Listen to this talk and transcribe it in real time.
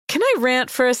Can I rant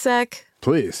for a sec?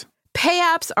 Please. Pay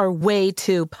apps are way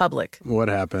too public. What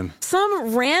happened? Some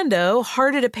rando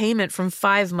hearted a payment from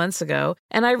 5 months ago,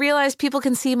 and I realized people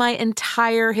can see my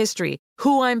entire history,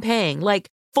 who I'm paying, like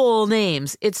full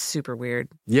names. It's super weird.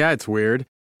 Yeah, it's weird.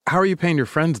 How are you paying your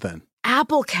friends then?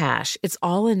 Apple Cash. It's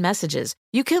all in messages.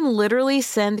 You can literally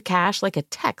send cash like a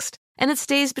text, and it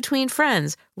stays between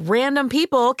friends. Random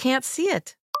people can't see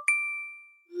it.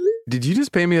 Did you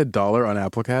just pay me $1 on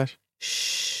Apple Cash?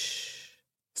 Shh.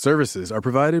 Services are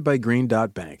provided by Green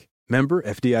Dot Bank. Member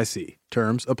FDIC.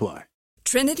 Terms apply.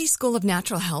 Trinity School of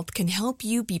Natural Health can help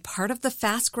you be part of the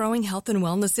fast-growing health and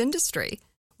wellness industry.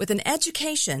 With an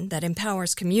education that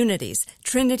empowers communities,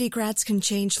 Trinity grads can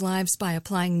change lives by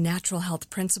applying natural health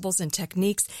principles and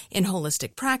techniques in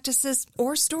holistic practices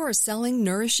or stores selling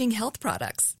nourishing health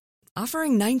products.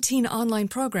 Offering 19 online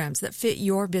programs that fit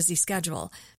your busy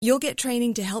schedule, you'll get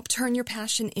training to help turn your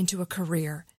passion into a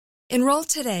career. Enroll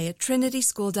today at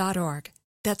trinityschool.org.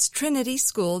 That's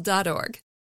trinityschool.org.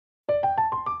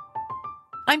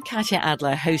 I'm Katya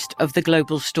Adler, host of The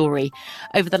Global Story.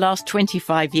 Over the last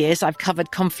 25 years, I've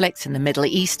covered conflicts in the Middle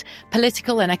East,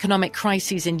 political and economic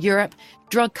crises in Europe,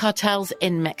 drug cartels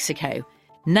in Mexico.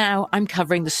 Now I'm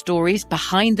covering the stories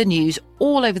behind the news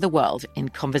all over the world in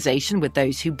conversation with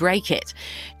those who break it.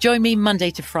 Join me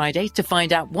Monday to Friday to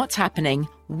find out what's happening,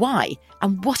 why,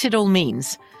 and what it all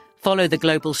means. Follow The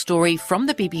Global Story from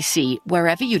the BBC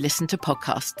wherever you listen to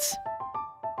podcasts.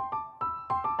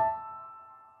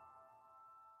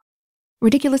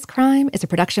 Ridiculous Crime is a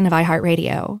production of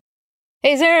iHeartRadio.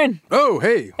 Hey, Zarin. Oh,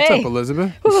 hey. What's up,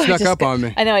 Elizabeth? You snuck up on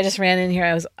me. I know. I just ran in here.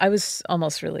 I was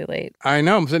almost really late. I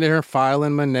know. I'm sitting here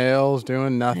filing my nails,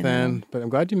 doing nothing. But I'm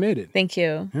glad you made it. Thank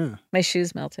you. Yeah. My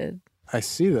shoes melted. I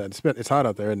see that. It's hot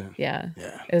out there, isn't it? Yeah.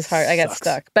 Yeah. It was hard. I got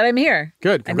stuck. But I'm here.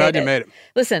 Good. I'm glad you made it.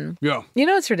 Listen. Yeah. You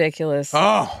know what's ridiculous?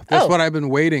 Oh, that's what I've been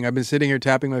waiting. I've been sitting here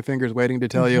tapping my fingers waiting to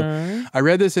tell you. I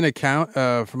read this in an account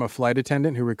from a flight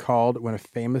attendant who recalled when a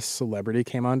famous celebrity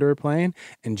came onto her plane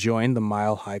and joined the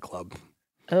Mile High Club.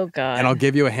 Oh, God. And I'll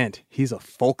give you a hint. He's a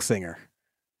folk singer.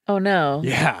 Oh, no.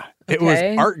 Yeah. It was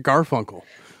Art Garfunkel.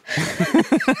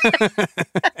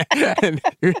 And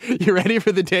you ready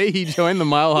for the day he joined the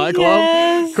Mile High Club?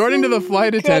 Yes. According to the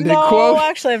flight attendant, no, quote,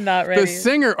 actually, I'm not ready. The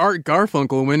singer Art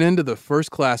Garfunkel went into the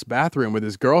first-class bathroom with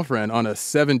his girlfriend on a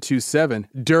 727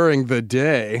 during the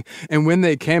day, and when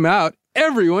they came out,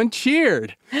 everyone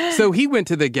cheered. So he went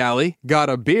to the galley, got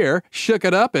a beer, shook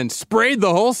it up, and sprayed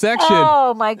the whole section.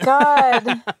 Oh, my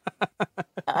God.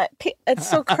 It's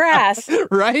so crass.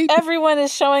 Right? Everyone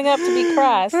is showing up to be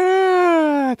crass.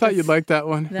 I thought you'd like that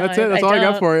one. No, That's it. That's all I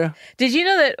got for you. Did you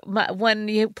know that when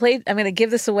you played, I'm going to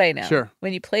give this away now. Sure.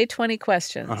 When you play 20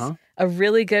 questions, a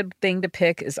really good thing to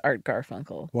pick is Art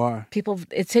Garfunkel. Why?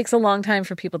 It takes a long time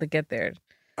for people to get there.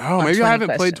 Oh, maybe I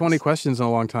haven't played 20 questions in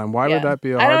a long time. Why would that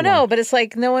be a hard I don't know, one? but it's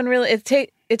like no one really, it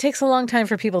takes a long time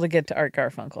for people to get to Art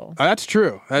Garfunkel. That's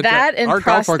true. That and Art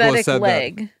Garfunkel prosthetic said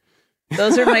leg. That.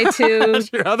 Those are my two.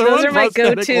 Those are my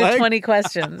go-to 20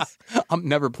 questions. I'm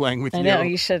never playing with you. I know,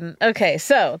 you shouldn't. Okay,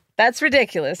 so that's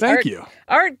ridiculous. Thank you.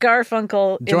 Art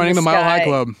Garfunkel joining the Mile High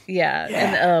Club. Yeah.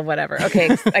 And whatever.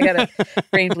 Okay, I got to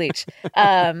brain bleach.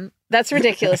 That's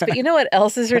ridiculous. But you know what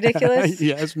else is ridiculous?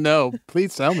 Yes, no.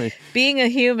 Please tell me. Being a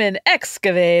human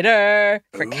excavator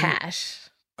for cash.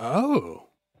 Oh.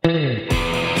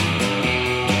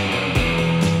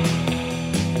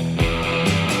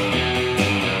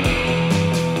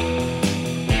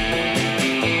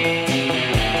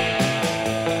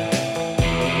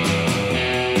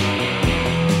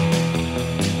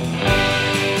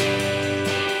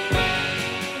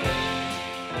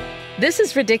 This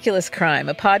is Ridiculous Crime,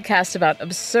 a podcast about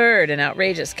absurd and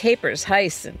outrageous capers,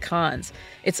 heists, and cons.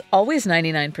 It's always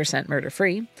 99%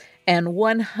 murder-free and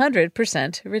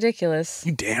 100% ridiculous.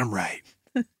 You damn right.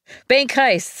 Bank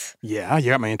heists. Yeah, you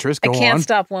got my interest. Go on. I can't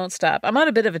stop, won't stop. I'm on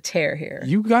a bit of a tear here.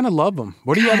 You gotta love them.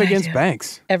 What do you have against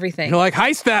banks? Everything. You're like,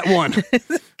 heist that one.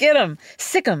 Get them.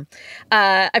 Sick them.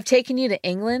 I've taken you to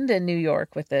England and New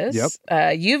York with this.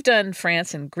 Yep. You've done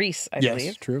France and Greece, I believe.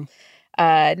 Yes, true.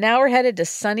 Now we're headed to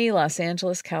sunny Los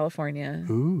Angeles, California.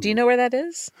 Ooh. Do you know where that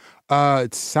is?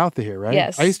 It's south of here, right?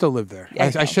 Yes. I used to live there.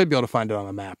 Yeah, I should be able to find it on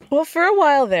a map. Well, for a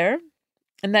while there,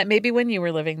 and that may be when you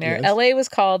were living there, Yes. LA was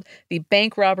called the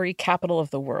bank robbery capital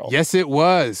of the world. Yes, it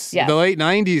was. Yeah. The late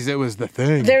 90s, it was the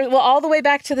thing. All the way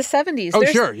back to the 70s. Oh,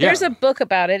 sure, yeah. There's a book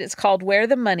about it. It's called Where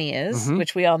the Money Is,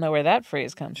 which we all know where that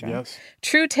phrase comes from. Yes.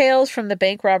 True Tales from the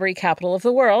Bank Robbery Capital of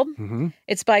the World. Mm-hmm.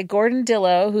 It's by Gordon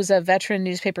Dillow, who's a veteran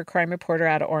newspaper crime reporter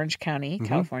out of Orange County,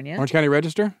 California. Orange County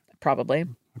Register? Probably.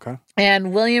 Okay.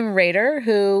 And William Rader,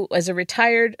 who was a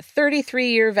retired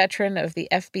 33-year veteran of the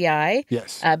FBI,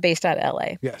 Yes. based out of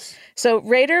L.A. Yes. So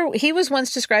Rader, he was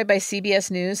once described by CBS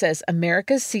News as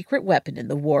America's secret weapon in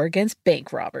the war against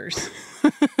bank robbers.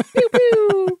 Pew,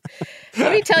 pew.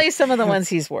 Let me tell you some of the ones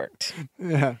he's worked.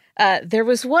 Yeah. There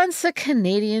was once a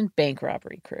Canadian bank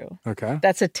robbery crew. Okay.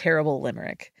 That's a terrible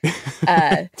limerick.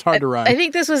 It's hard to rhyme. I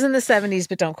think this was in the 70s,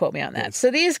 but don't quote me on that. Yes.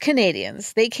 So these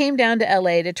Canadians, they came down to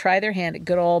L.A. to try their hand at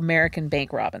good old American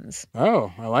bank robins.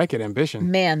 Oh, I like it. Ambition.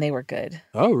 Man, they were good.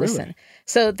 Oh, really? Listen.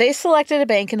 So they selected a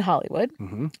bank in Hollywood,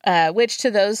 Mm-hmm. which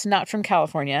to those not from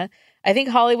California, I think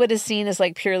Hollywood is seen as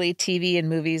like purely TV and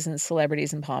movies and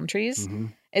celebrities and palm trees. Mm-hmm.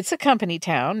 It's a company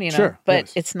town, you know, Sure, but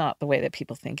yes. it's not the way that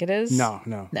people think it is. No.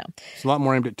 It's a lot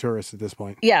more aimed at tourists at this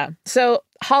point. Yeah. So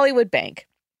Hollywood Bank,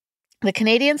 the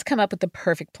Canadians come up with the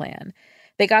perfect plan.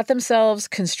 They got themselves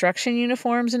construction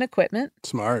uniforms and equipment.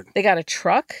 Smart. They got a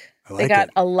truck. I They like got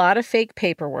it. a lot of fake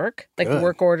paperwork, like Good.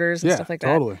 work orders and Yeah, stuff like that.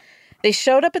 totally. They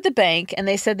showed up at the bank and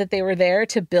they said that they were there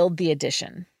to build the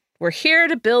addition. We're here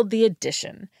to build the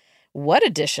addition. What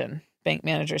addition? Bank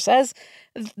manager says.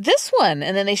 This one.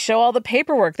 And then they show all the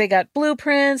paperwork. They got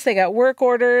blueprints, they got work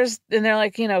orders, and they're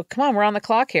like, come on, we're on the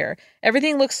clock here.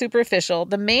 Everything looks super official.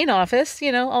 The main office,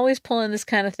 always pulling this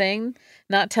kind of thing,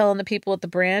 not telling the people at the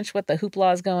branch what the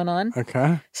hoopla is going on.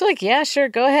 Okay. So like, yeah, sure,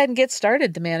 go ahead and get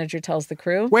started, the manager tells the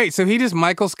crew. Wait, so he just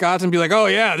Michael Scotts and be like, oh,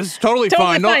 yeah, this is totally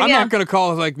fine. No, fine, I'm yeah. not going to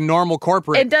call it like normal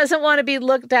corporate. It doesn't want to be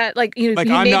looked at like, like,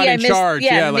 maybe I'm not in missed, charge.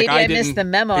 Yeah, like maybe I didn't. missed the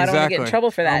memo. I don't want to get in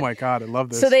trouble for that. Oh, my God. I love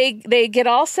this. So they get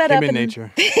all set up Human and nature.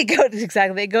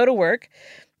 They go to work.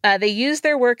 They use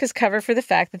their work as cover for the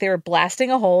fact that they were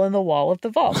blasting a hole in the wall of the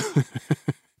vault.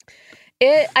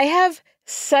 I have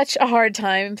such a hard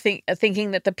time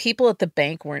thinking that the people at the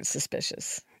bank weren't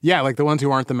suspicious. Yeah, like the ones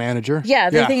who aren't the manager. Yeah,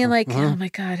 they're thinking like, oh my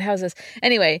God, how's this?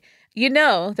 Anyway, you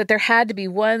know that there had to be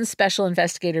one special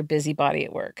investigator busybody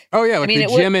at work. Oh, yeah, like the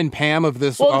Jim and Pam of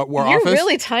this war you're office. You're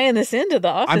really tying this into the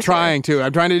office. I'm trying to.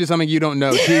 I'm trying to do something you don't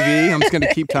know. TV. I'm just going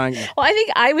to keep tying it. Well, I think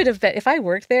I would have been, if I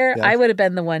worked there, Yes. I would have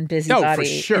been the one busybody. No, for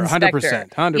sure. Inspector.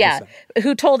 100%. Yeah,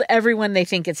 who told everyone they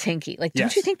think it's hinky. Like, don't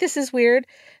Yes. you think this is weird?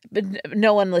 But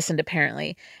no one listened,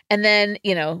 apparently. And then,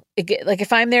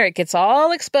 if I'm there, it gets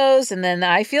all exposed, and then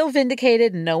I feel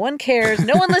vindicated, and no one cares.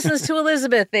 No one listens to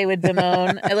Elizabeth, they would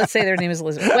bemoan. Let's say their name is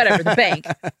Elizabeth. Whatever, the bank.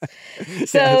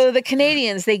 So the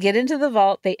Canadians, they get into the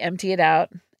vault, they empty it out,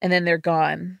 and then they're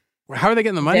gone. How are they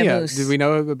getting the money out? Vamoose. Did we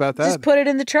know about that? Just put it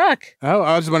in the truck. Oh,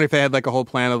 I was just wondering if they had like a whole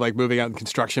plan of like moving out in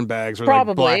construction bags or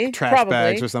Probably, like black trash probably.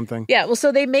 bags or something. Yeah, well,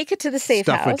 so they make it to the safe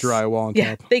Stuff house. with drywall on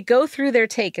Yeah, top. they go through their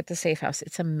take at the safe house.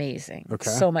 It's amazing. Okay.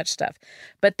 So much stuff.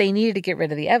 But they needed to get rid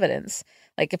of the evidence.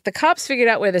 Like if the cops figured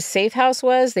out where the safe house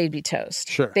was, they'd be toast.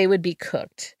 Sure. They would be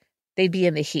cooked. They'd be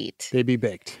in the heat. They'd be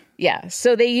baked. Yeah.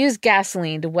 So they used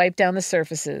gasoline to wipe down the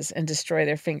surfaces and destroy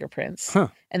their fingerprints. Huh.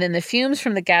 And then the fumes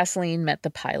from the gasoline met the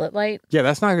pilot light. Yeah,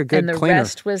 that's not a good And the cleaner.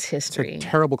 rest was It's history. a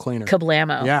terrible cleaner.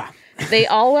 Kablamo. Yeah. They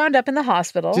all wound up in the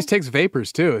hospital. Just takes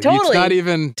vapors too. It's Totally. not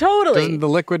even Totally. The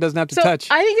liquid doesn't have to So touch.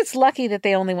 I think it's lucky that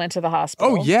they only went to the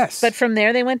hospital. Oh, yes. But from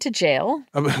there they went to jail.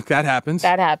 That happens.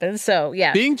 That happens. So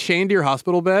yeah. Being chained to your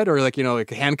hospital bed or like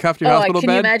handcuffed to your Oh, hospital can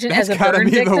you bed. imagine that's as a gotta burn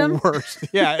be victim? the worst.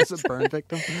 Yeah, as a burn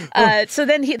victim. So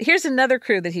then here's another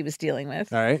crew that he was dealing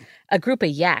with. All right. A group of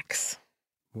yaks.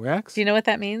 Wax? Do you know what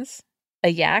that means? A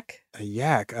yak? A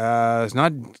yak. It's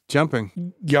not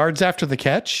jumping. Yards after the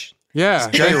catch? Yeah.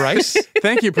 Jerry Rice?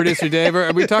 Thank you, producer Dave.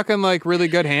 Are we talking like really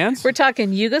good hands? We're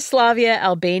talking Yugoslavia,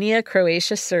 Albania,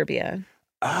 Croatia, Serbia.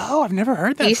 Oh, I've never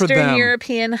heard that for Eastern them.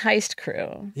 European heist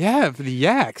crew. Yeah, for the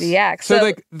yaks. The yaks. So, So-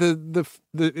 like the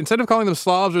instead of calling them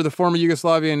Slavs or the former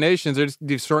Yugoslavian nations,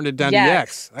 they've shortened it down to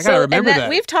yaks. I gotta remember and that.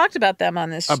 We've talked about them on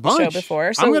this A bunch. show before.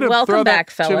 I'm So gonna welcome throw back,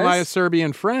 that fellas. to my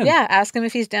Serbian friend. Yeah, ask him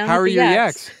if he's down How with are the your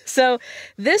yaks. yaks? So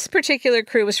this particular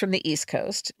crew was from the East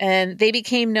Coast, and they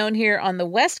became known here on the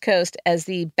West Coast as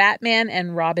the Batman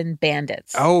and Robin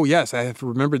Bandits. Oh yes, I have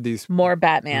remembered these. More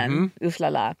Batman. Mm-hmm. Oof la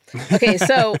la. Okay,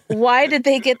 so why did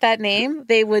they get that name?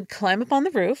 They would climb up on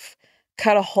the roof,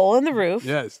 cut a hole in the roof,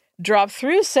 Yes, drop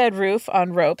through said roof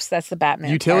on ropes. That's the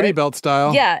Batman utility part. belt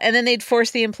style. Yeah, and then they'd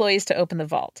force the employees to open the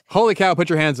vault. Holy cow! Put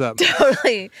your hands up.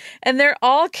 Totally. And they're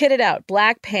all kitted out.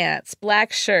 Black pants,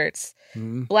 black shirts,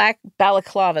 Mm-hmm. black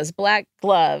balaclavas, black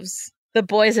gloves. The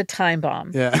boy's a time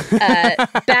bomb. Yeah.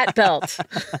 Bat belt.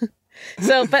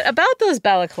 But about those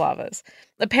balaclavas,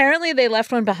 apparently they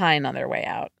left one behind on their way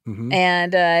out. Mhm.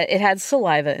 And it had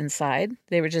saliva inside.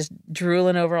 They were just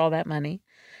drooling over all that money.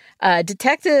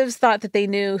 Detectives thought that they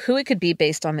knew who it could be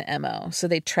based on the MO, so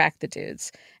they tracked the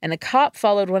dudes. And the cop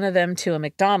followed one of them to a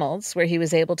McDonald's where he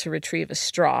was able to retrieve a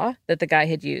straw that the guy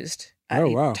had used Oh,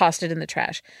 He wow. tossed it in the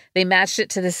trash. They matched it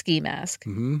to the ski mask.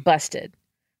 Busted.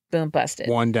 Boom, busted.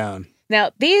 One down.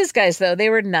 Now, these guys, though, they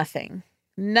were nothing.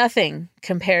 Nothing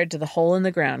compared to the Hole in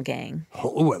the Ground gang.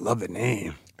 Oh, I love the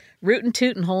name. Rootin'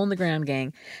 Tootin' Hole in the Ground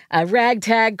gang. A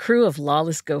ragtag crew of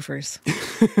lawless gophers.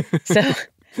 So,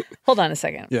 hold on a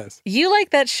second. Yes. You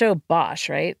like that show Bosch,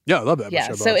 right? Yeah, I love that Yeah,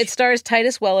 show, so Bosch. it stars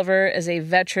Titus Welliver as a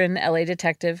veteran LA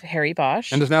detective, Harry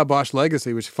Bosch. And there's now Bosch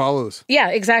Legacy, which follows. Yeah,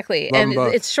 exactly. Love And them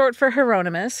both. it's short for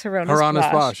Hieronymus.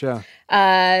 Hieronymus Bosch, yeah.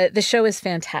 The show is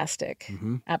fantastic.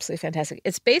 Mm-hmm. Absolutely fantastic.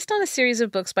 It's based on a series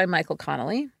of books by Michael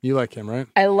Connolly. You like him, right?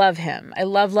 I love him. I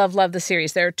love the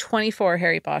series. There are 24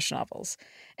 Harry Bosch novels.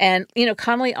 And,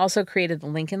 Connolly also created The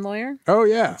Lincoln Lawyer. Oh,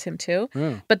 yeah. That's him too.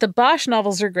 Yeah. But the Bosch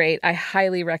novels are great. I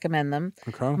highly recommend them.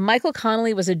 Okay. Michael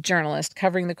Connolly was a journalist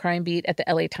covering the crime beat at the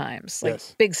LA Times. Like,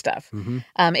 Yes. big stuff.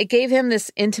 It gave him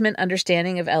this intimate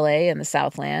understanding of LA and the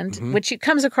Southland, which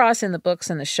comes across in the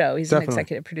books and the show. He's Definitely. an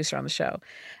executive producer on the show.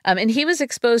 And he was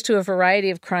exposed to a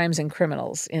variety of crimes and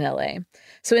criminals in LA.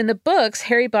 So in the books,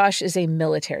 Harry Bosch is a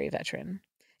military veteran.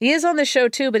 He is on the show,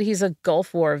 too, but he's a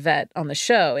Gulf War vet on the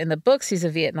show. In the books, he's a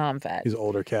Vietnam vet. He's an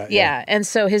older cat. Yeah. And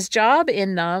so his job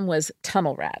in Nam was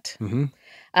tunnel rat.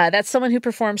 That's someone who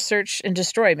performs search and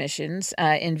destroy missions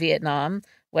in Vietnam.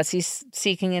 What's he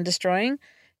seeking and destroying?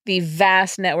 The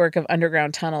vast network of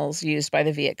underground tunnels used by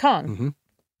the Viet Cong.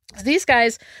 So these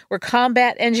guys were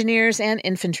combat engineers and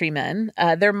infantrymen.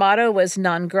 Their motto was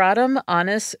non gratum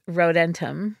annus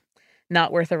rodentum.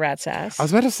 Not worth a rat's ass. I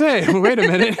was about to say, wait a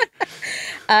minute.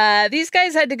 These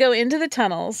guys had to go into the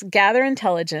tunnels, gather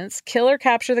intelligence, kill or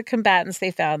capture the combatants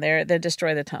they found there, then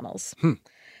destroy the tunnels.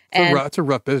 It's a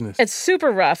rough business. It's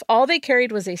super rough. All they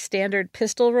carried was a standard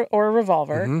pistol or a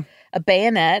revolver, a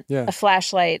bayonet, Yeah. a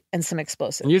flashlight, and some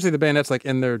explosives. And usually the bayonet's like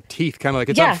in their teeth, kind of like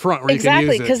it's up front where exactly,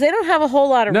 you can use it. because they don't have a whole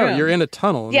lot of room. No, you're in a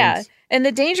tunnel. and Yeah, it's- and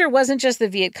the danger wasn't just the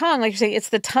Viet Cong, like you're saying, it's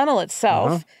the tunnel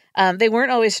itself. They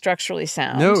weren't always structurally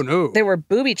sound. No. There were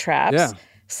booby traps. Yeah.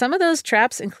 Some of those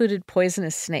traps included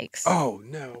poisonous snakes. Oh,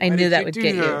 no. I knew that would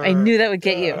get you. I knew that would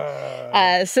get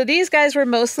you. So these guys were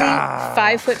mostly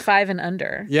 5'5" and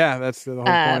under. Yeah, that's the whole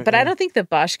point. But yeah. I don't think the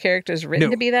Bosch character is written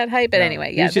No. to be that height. But No.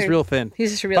 anyway, yeah. He's just they're- real thin.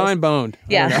 He's just real Fine boned.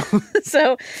 Yeah.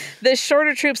 So the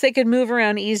shorter troops, they could move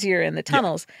around easier in the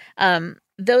tunnels.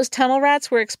 Those tunnel rats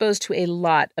were exposed to a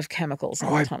lot of chemicals in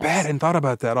Oh, the I tunnels. bet. And thought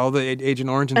about that. All the Agent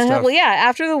Orange and stuff. Well, yeah.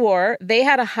 After the war, they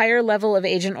had a higher level of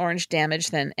Agent Orange damage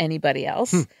than anybody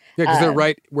else. Yeah, because they're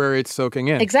right where it's soaking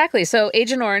in. Exactly. So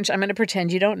Agent Orange, I'm going to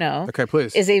pretend you don't know. Okay,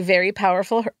 please. Is a very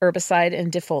powerful herbicide and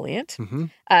defoliant.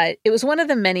 It was one of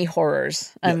the many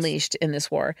horrors unleashed in this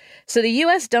war. So the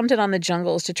U.S. dumped it on the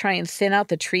jungles to try and thin out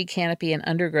the tree canopy and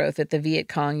undergrowth that the Viet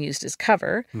Cong used as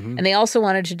cover. And they also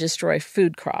wanted to destroy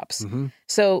food crops.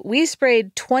 So we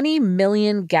sprayed 20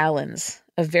 million gallons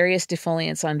of various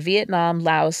defoliants on Vietnam,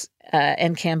 Laos,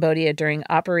 and Cambodia during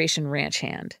Operation Ranch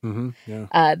Hand.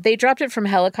 Yeah. They dropped it from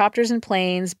helicopters and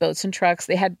planes, boats and trucks.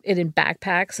 They had it in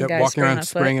backpacks and Yep, guys walking spraying around on foot.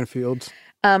 spraying in fields.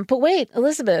 But wait,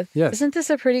 Elizabeth, Yes. isn't this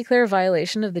a pretty clear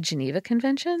violation of the Geneva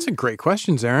Convention? That's a great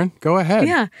question, Aaron. Go ahead.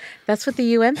 Yeah, that's what the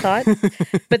UN thought.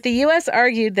 But the U.S.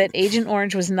 argued that Agent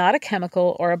Orange was not a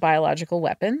chemical or a biological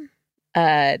weapon.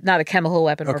 Not a chemical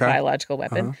weapon or Okay. biological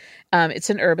weapon. It's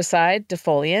an herbicide,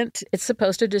 defoliant. It's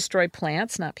supposed to destroy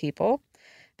plants, not people.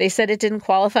 They said it didn't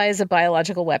qualify as a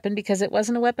biological weapon because it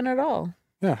wasn't a weapon at all.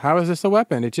 Yeah. How is this a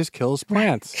weapon? It just kills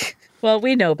plants. Well,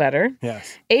 we know better.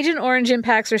 Yes. Agent Orange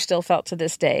impacts are still felt to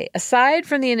this day. Aside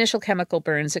from the initial chemical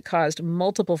burns, it caused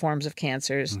multiple forms of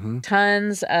cancers,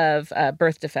 tons of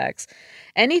birth defects.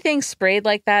 Anything sprayed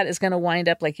like that is going to wind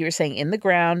up, like you were saying, in the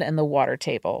ground and the water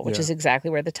table, which Yeah. is exactly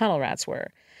where the tunnel rats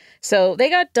were. So they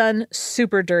got done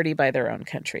super dirty by their own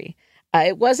country.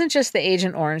 It wasn't just the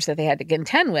Agent Orange that they had to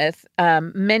contend with.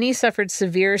 Many suffered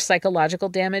severe psychological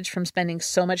damage from spending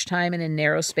so much time in a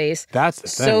narrow space, That's the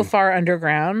thing. so far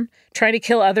underground, trying to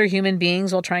kill other human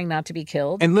beings while trying not to be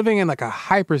killed. And living in like a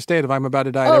hyper state of I'm about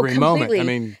to die at every moment. I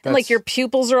mean, and that's, like your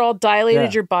pupils are all dilated,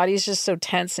 Yeah. your body's just so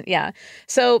tense. Yeah.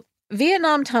 So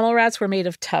Vietnam tunnel rats were made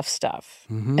of tough stuff.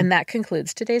 And that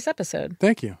concludes today's episode.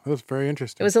 Thank you. That was very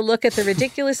interesting. It was a look at the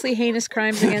ridiculously heinous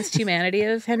crimes against humanity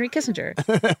of Henry Kissinger.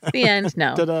 The end.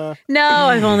 No. Ta-da. No,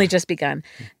 I've only just begun.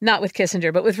 Not with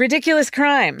Kissinger, but with ridiculous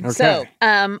crime. Okay.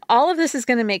 So all of this is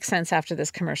going to make sense after this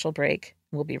commercial break.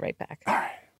 We'll be right back. All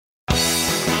right.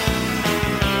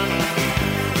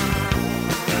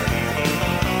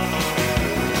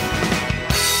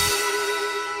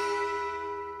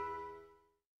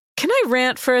 Can I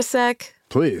rant for a sec?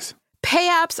 Please. Pay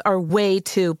apps are way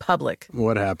too public.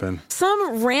 What happened?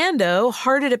 Some rando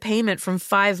hearted a payment from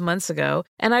 5 months ago,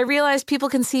 and I realized people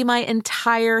can see my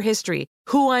entire history,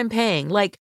 who I'm paying,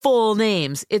 like full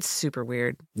names. It's super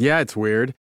weird. Yeah, it's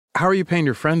weird. How are you paying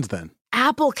your friends then?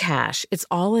 Apple Cash. It's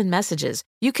all in messages.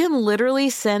 You can literally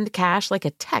send cash like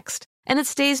a text, and it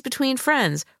stays between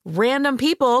friends. Random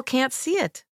people can't see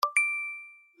it.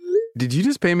 Did you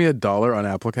just pay me $1 on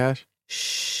Apple Cash?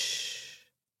 Shh.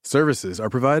 Services are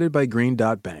provided by Green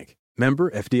Dot Bank. Member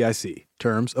FDIC.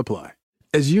 Terms apply.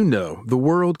 As you know, the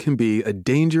world can be a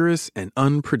dangerous and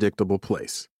unpredictable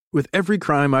place. With every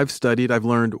crime I've studied, I've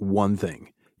learned one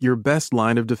thing. Your best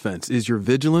line of defense is your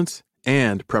vigilance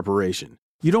and preparation.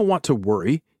 You don't want to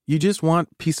worry. You just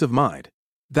want peace of mind.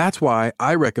 That's why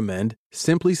I recommend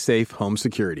Simply Safe Home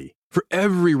Security. For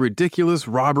every ridiculous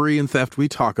robbery and theft we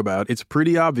talk about, it's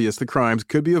pretty obvious the crimes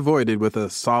could be avoided with a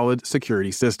solid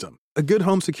security system. A good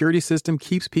home security system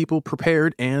keeps people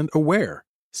prepared and aware.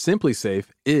 Simply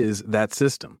Safe is that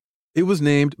system. It was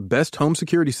named Best Home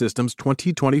Security Systems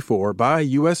 2024 by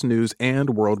U.S. News and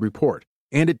World Report.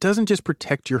 And it doesn't just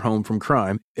protect your home from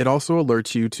crime, it also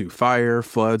alerts you to fire,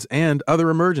 floods, and other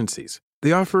emergencies.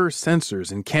 They offer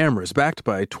sensors and cameras backed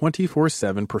by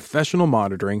 24/7 professional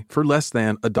monitoring for less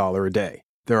than $1 a day.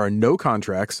 There are no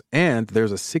contracts, and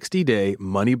there's a 60-day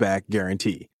money-back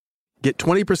guarantee. Get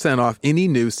 20% off any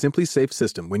new Simply Safe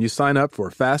system when you sign up for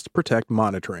Fast Protect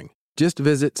monitoring. Just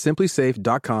visit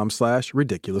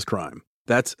simplysafe.com/ridiculouscrime.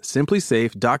 That's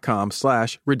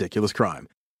simplysafe.com/ridiculouscrime.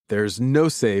 There's no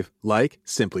safe like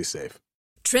Simply Safe.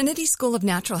 Trinity School of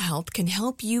Natural Health can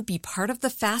help you be part of the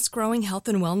fast-growing health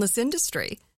and wellness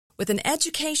industry. With an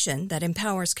education that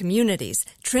empowers communities,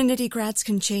 Trinity grads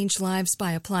can change lives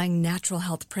by applying natural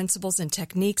health principles and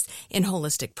techniques in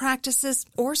holistic practices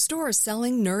or stores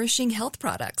selling nourishing health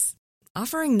products.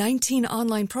 Offering 19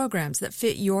 online programs that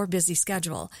fit your busy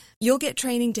schedule, you'll get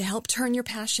training to help turn your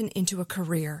passion into a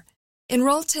career.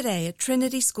 Enroll today at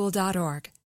trinityschool.org.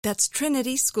 That's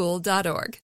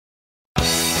trinityschool.org.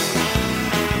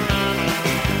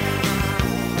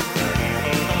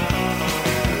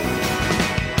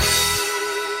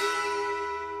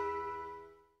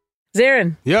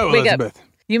 Zarin, Yo, wake Elizabeth. up.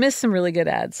 You missed some really good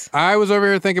ads. I was over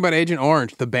here thinking about Agent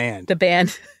Orange, the band. The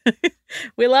band.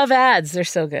 We love ads. They're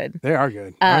so good. They are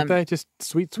good. Aren't they? Just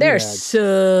sweet They're ads.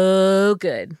 so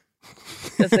good.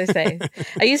 That's what I say.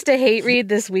 I used to hate read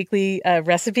this weekly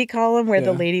recipe column where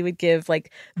the lady would give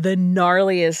like the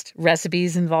gnarliest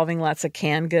recipes involving lots of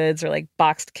canned goods or like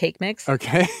boxed cake mix.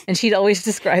 Okay. And she'd always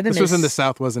describe them This was in the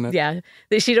South, wasn't it? Yeah.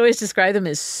 She'd always describe them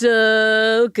as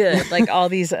so good, like all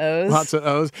these O's. Lots of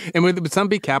O's. And would some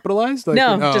be capitalized? Like,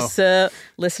 No, just so.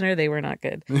 Listener, they were not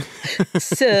good.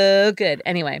 So good.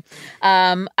 Anyway,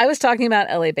 I was talking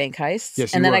about LA bank heists.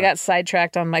 Yes, and then were. I got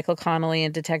sidetracked on Michael Connolly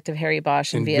and Detective Harry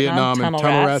Bosch in Vietnam and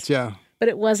Tunnel Rats. yeah. But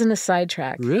it wasn't a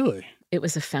sidetrack. Really? It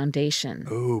was a foundation.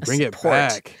 Ooh, a bring it support.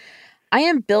 back. I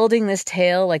am building this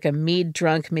tale like a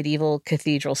mead-drunk medieval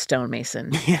cathedral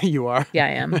stonemason. Yeah, you are. Yeah, I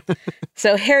am.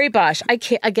 So Harry Bosch, I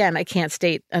can't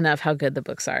state enough how good the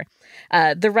books are.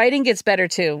 The writing gets better,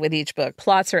 too, with each book.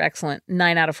 Plots are excellent.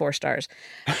 9 out of 4 stars.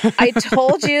 I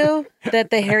told you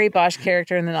that the Harry Bosch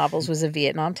character in the novels was a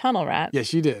Vietnam tunnel rat.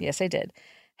 Yes, you did. Yes, I did.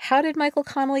 How did Michael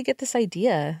Connolly get this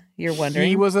idea, you're wondering?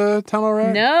 He was a tunnel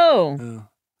rat? No. Oh.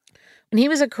 When he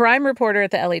was a crime reporter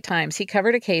at the LA Times, he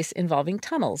covered a case involving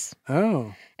tunnels.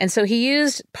 Oh. And so he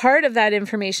used part of that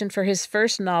information for his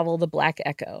first novel, The Black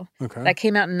Echo. Okay. That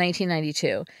came out in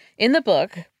 1992. In the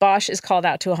book, Bosch is called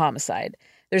out to a homicide.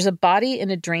 There's a body in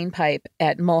a drain pipe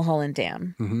at Mulholland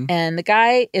Dam. Mm-hmm. And the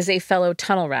guy is a fellow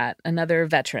tunnel rat, another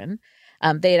veteran.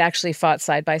 They had actually fought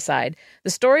side by side. The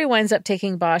story winds up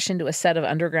taking Bosch into a set of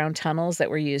underground tunnels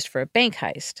that were used for a bank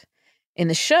heist. In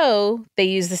the show, they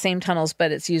use the same tunnels,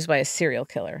 but it's used by a serial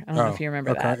killer. I don't know if you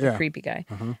remember that. yeah. The creepy guy.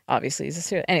 Obviously, he's a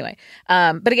serial... Anyway,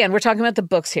 but again, we're talking about the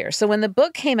books here. So when the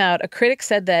book came out, a critic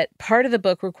said that part of the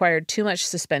book required too much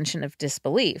suspension of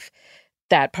disbelief.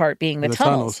 That part being the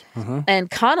tunnels. Uh-huh.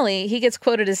 And Connolly, he gets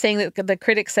quoted as saying that the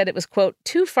critics said it was, quote,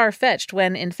 too far-fetched,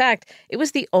 when, in fact, it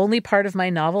was the only part of my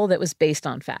novel that was based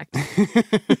on fact.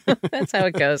 That's how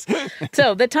it goes.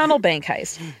 So, the tunnel bank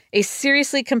heist. A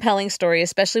seriously compelling story,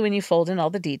 especially when you fold in all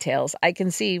the details. I can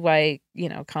see why,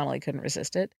 Connolly couldn't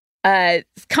resist it.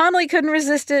 Connolly couldn't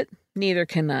resist it. Neither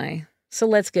can I. So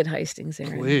let's get heisting,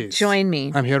 Zarin. Please. Join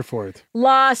me. I'm here for it.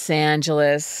 Los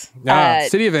Angeles.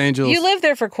 City of Angels. You lived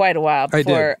there for quite a while I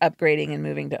before upgrading and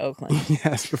moving to Oakland.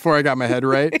 Yes, before I got my head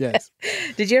right. Yes.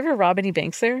 Did you ever rob any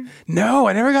banks there? No,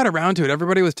 I never got around to it.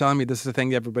 Everybody was telling me this is the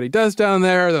thing everybody does down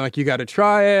there. They're like, you got to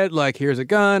try it. Like, here's a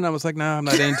gun. I was like, no, I'm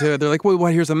not into it. They're like, well,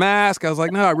 what, here's a mask. I was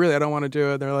like, no, I don't want to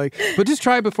do it. They're like, but just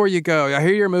try it before you go. I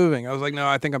hear you're moving. I was like, no,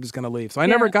 I think I'm just going to leave. So I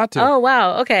never got to. Oh,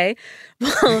 wow. Okay.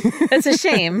 Well, that's a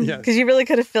shame because you really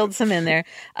could have filled some in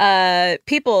there.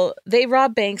 People, they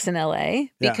rob banks in LA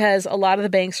because a lot of the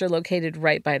banks are located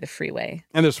right by the freeway.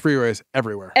 And there's freeways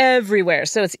everywhere. Everywhere.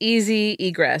 So it's easy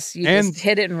egress. You just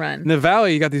hit it and run. In the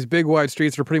Valley, you got these big wide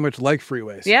streets that are pretty much like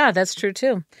freeways. Yeah, that's true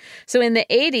too. So in the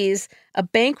 80s, a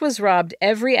bank was robbed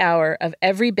every hour of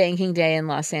every banking day in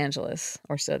Los Angeles,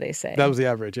 or so they say. That was the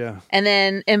average, yeah.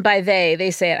 And by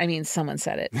they say it, I mean someone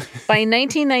said it. By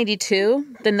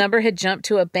 1992, the number had jumped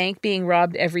to a bank being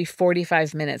robbed every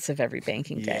 45 minutes of every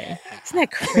banking day. Isn't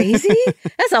that crazy?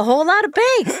 That's a whole lot of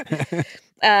banks.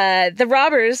 The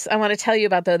robbers, I want to tell you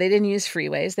about, though, they didn't use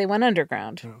freeways. They went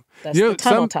underground. That's the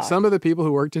tunnel talk. Some of the people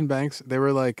who worked in banks, they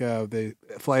were like the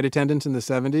flight attendants in the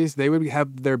 70s. They would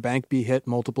have their bank be hit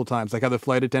multiple times. Like how the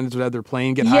flight attendants would have their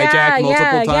plane get hijacked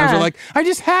multiple times. They're like, I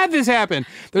just had this happen.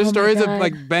 There's stories of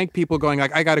like bank people going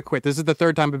like, I got to quit. This is the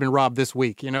third time I've been robbed this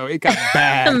week. You know, it got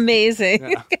bad.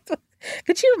 Amazing. Yeah.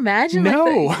 Could you imagine?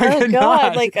 No, I could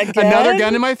not. Like another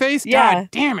gun in my face? Yeah.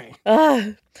 God damn it.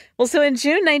 Well, so in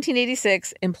June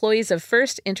 1986, employees of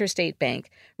First Interstate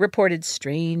Bank reported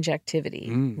strange activity.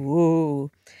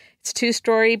 Ooh. It's a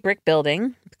 2-story brick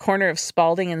building, the corner of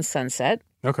Spalding and Sunset.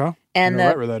 Okay. And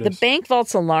the bank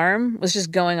vault's alarm was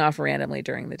just going off randomly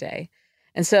during the day.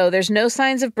 And so there's no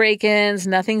signs of break-ins,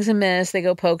 nothing's amiss. They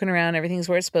go poking around, everything's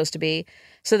where it's supposed to be.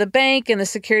 So the bank and the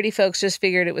security folks just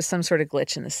figured it was some sort of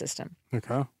glitch in the system.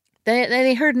 Okay.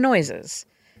 They heard noises,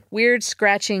 weird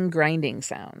scratching, grinding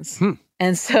sounds.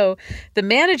 And so the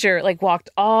manager walked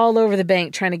all over the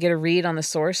bank trying to get a read on the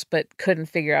source, but couldn't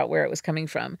figure out where it was coming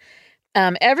from.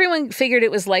 Everyone figured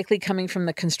it was likely coming from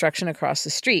the construction across the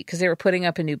street because they were putting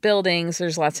up a new building. So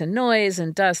there's lots of noise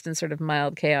and dust and sort of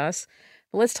mild chaos.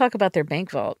 Well, let's talk about their bank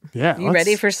vault. Yeah. You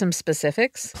ready for some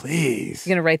specifics? Please.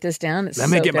 You're going to write this down? It's Let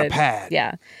me get good. my pad.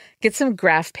 Yeah. Get some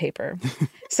graph paper.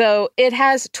 So it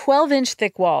has 12-inch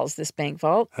thick walls, this bank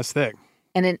vault. That's thick.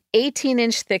 And an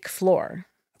 18-inch thick floor.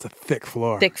 That's a thick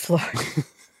floor. Thick floor.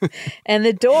 And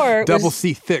the door Double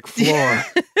C thick floor.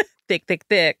 Thick.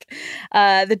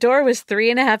 The door was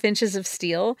 3.5 inches of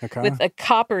steel with a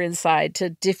copper inside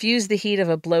to diffuse the heat of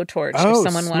a blowtorch if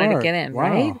someone wanted to get in,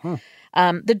 right? Huh.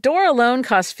 The door alone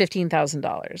cost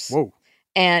 $15,000. Whoa.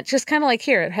 And just kind of like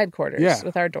here at headquarters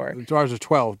with our door. The doors are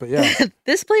 12, but yeah.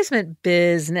 This place meant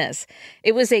business.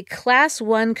 It was a Class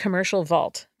 1 commercial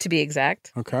vault, to be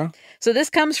exact. Okay. So this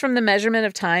comes from the measurement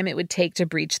of time it would take to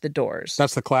breach the doors.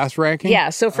 That's the class ranking? Yeah.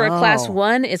 So for a Class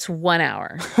 1, it's 1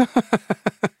 hour.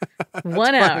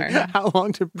 1 hour. How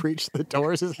long to breach the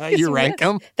doors is how you rank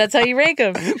them? That's how you rank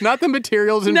them. Not the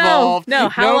materials involved. No.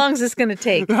 How long is this going to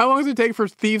take? How long does it take for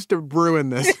thieves to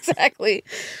ruin this? Exactly.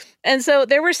 And so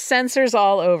there were sensors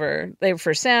all over. They were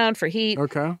for sound, for heat.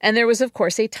 Okay. And there was, of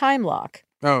course, a time lock.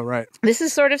 Oh, right. This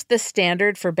is sort of the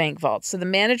standard for bank vaults. So the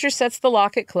manager sets the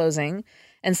lock at closing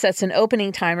and sets an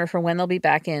opening timer for when they'll be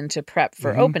back in to prep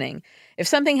for opening. If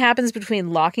something happens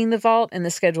between locking the vault and the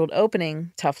scheduled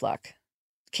opening, tough luck.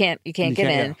 You can't get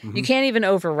in. Yeah. You can't even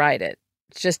override it.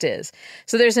 It just is.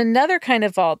 So there's another kind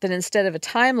of vault that instead of a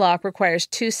time lock requires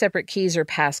 2 separate keys or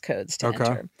passcodes to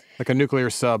enter. Like a nuclear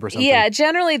sub or something. Yeah,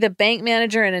 generally the bank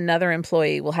manager and another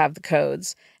employee will have the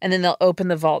codes, and then they'll open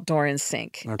the vault door in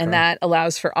sync. Okay. And that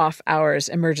allows for off-hours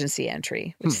emergency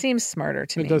entry, which seems smarter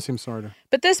to me. It does seem smarter.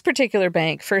 But this particular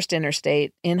bank, First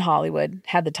Interstate in Hollywood,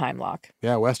 had the time lock.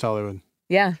 Yeah, West Hollywood.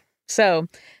 Yeah. So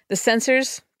the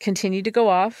sensors continued to go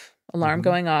off, alarm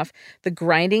going off. The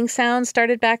grinding sound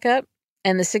started back up,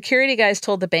 and the security guys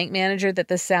told the bank manager that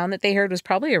the sound that they heard was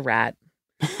probably a rat.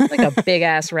 Like a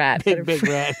big-ass rat. Big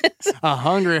rat. A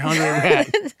hungry rat.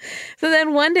 So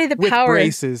then one day the with power... With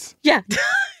braces. Yeah.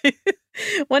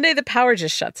 One day the power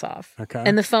just shuts off. Okay.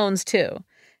 And the phones too.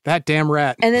 That damn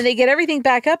rat. And then they get everything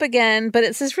back up again, but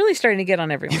it's just really starting to get on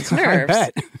everyone's nerves.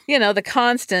 I bet. You know, the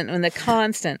constant. On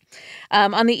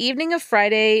the evening of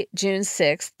Friday, June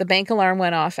 6th, the bank alarm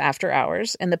went off after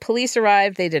hours, and the police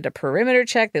arrived. They did a perimeter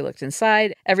check. They looked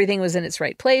inside. Everything was in its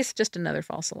right place. Just another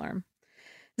false alarm.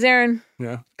 Zarin,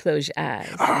 close your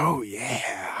eyes. Oh,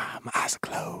 yeah. My eyes are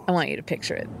closed. I want you to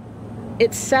picture it.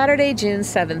 It's Saturday, June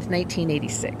 7th,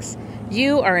 1986.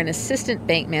 You are an assistant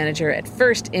bank manager at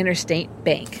First Interstate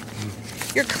Bank.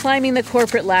 You're climbing the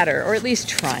corporate ladder, or at least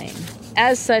trying.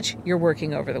 As such, you're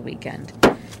working over the weekend.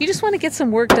 You just want to get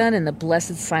some work done in the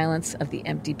blessed silence of the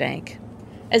empty bank.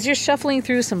 As you're shuffling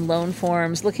through some loan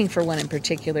forms, looking for one in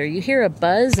particular, you hear a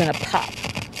buzz and a pop.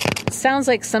 sounds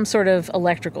like some sort of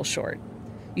electrical short.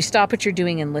 You stop what you're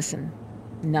doing and listen.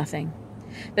 Nothing.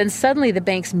 Then suddenly the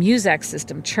bank's Muzak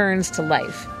system churns to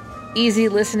life. Easy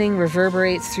listening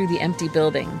reverberates through the empty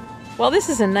building. While this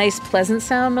is a nice, pleasant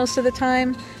sound most of the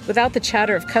time, without the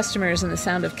chatter of customers and the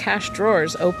sound of cash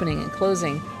drawers opening and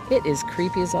closing, it is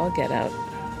creepy as all get out.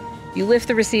 You lift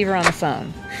the receiver on the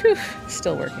phone. Whew,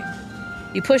 still working.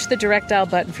 You push the direct dial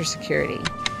button for security.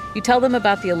 You tell them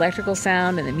about the electrical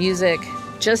sound and the music.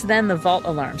 Just then, the vault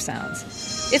alarm sounds.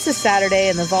 It's a Saturday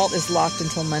and the vault is locked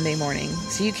until Monday morning,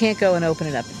 so you can't go and open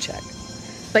it up and check.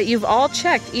 But you've all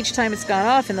checked each time it's gone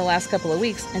off in the last couple of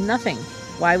weeks, and nothing.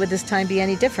 Why would this time be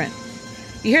any different?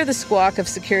 You hear the squawk of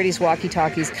security's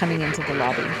walkie-talkies coming into the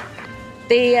lobby.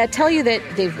 They tell you that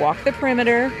they've walked the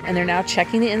perimeter and they're now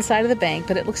checking the inside of the bank,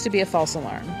 but it looks to be a false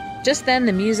alarm. Just then,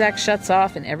 the Muzak shuts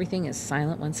off and everything is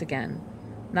silent once again.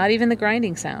 Not even the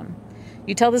grinding sound.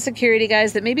 You tell the security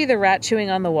guys that maybe the rat chewing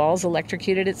on the walls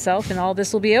electrocuted itself and all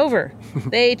this will be over.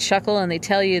 They chuckle and they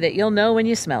tell you that you'll know when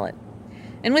you smell it.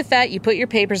 And with that, you put your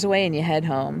papers away and you head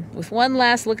home. With one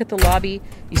last look at the lobby,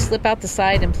 you slip out the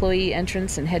side employee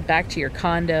entrance and head back to your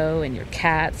condo and your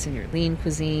cats and your lean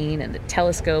cuisine and the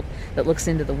telescope that looks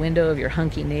into the window of your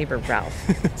hunky neighbor, Ralph.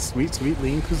 Sweet, sweet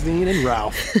lean cuisine and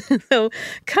Ralph. So,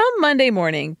 come Monday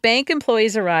morning, bank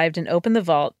employees arrived and opened the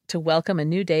vault to welcome a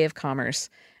new day of commerce.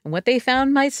 And what they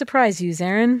found might surprise you,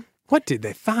 Zarin. What did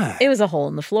they find? It was a hole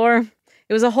in the floor.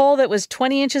 It was a hole that was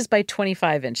 20 inches by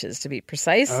 25 inches, to be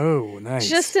precise. Oh, nice.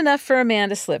 Just enough for a man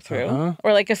to slip through.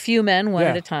 Or like a few men, one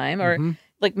at a time. Or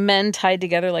like men tied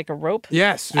together like a rope.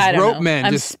 Yes, just I don't rope know. men.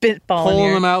 I'm just spitballing pulling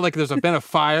here. them out like there's been a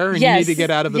fire and you need to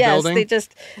get out of the building. Yes, they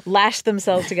just lashed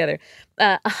themselves together.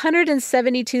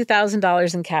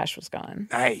 $172,000 in cash was gone.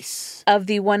 Nice. Of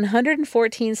the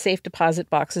 114 safe deposit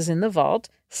boxes in the vault,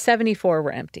 74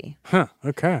 were empty. Huh,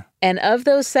 okay. And of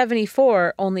those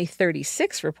 74, only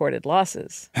 36 reported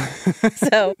losses.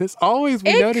 So It's always,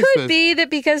 we it notice could this. be that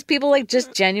because people like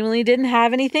just genuinely didn't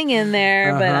have anything in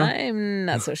there, but I'm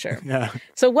not so sure. Yeah.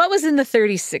 So what was in the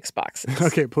 36 boxes?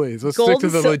 Okay, please. Let's stick to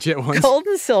the legit ones. Gold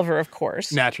and silver, of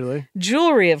course. Naturally.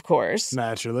 Jewelry, of course.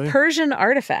 Naturally. Persian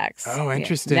artifacts. Oh, Yeah,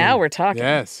 interesting. now we're talking.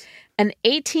 Yes. An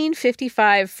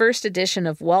 1855 first edition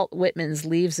of Walt Whitman's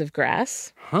Leaves of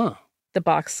Grass. Huh. The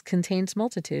box contains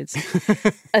multitudes.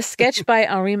 A sketch by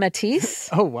Henri Matisse.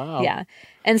 Oh, wow. Yeah.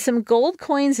 And some gold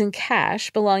coins and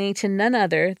cash belonging to none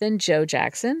other than Joe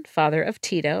Jackson, father of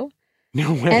Tito,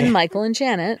 No way. and Michael and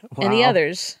Janet, and the Wow.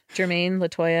 others, Jermaine,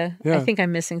 LaToya. Yeah. I think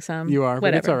I'm missing some. You are,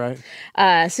 but it's all right.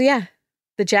 So yeah,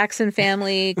 the Jackson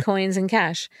family coins and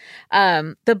cash.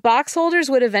 The box holders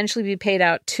would eventually be paid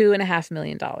out $2.5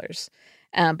 million.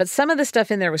 But some of the stuff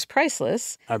in there was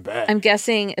priceless. I bet. I'm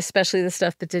guessing, especially the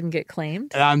stuff that didn't get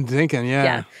claimed. I'm thinking,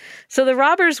 yeah. So the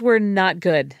robbers were not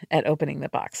good at opening the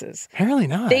boxes. Apparently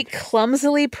not. They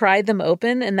clumsily pried them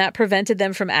open, and that prevented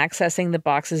them from accessing the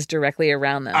boxes directly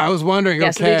around them. I was wondering, Yeah,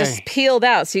 okay. so they just peeled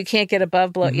out, so you can't get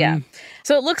above, below. Yeah.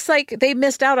 So it looks like they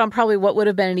missed out on probably what would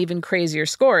have been an even crazier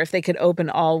score if they could open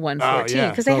all 114, yeah,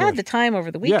 because they totally. had the time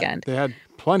over the weekend. Yeah, they had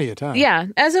plenty of time. Yeah,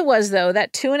 as it was, though,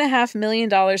 that $2.5 million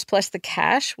plus the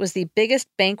cash was the biggest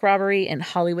bank robbery in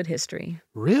Hollywood history.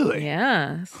 Really?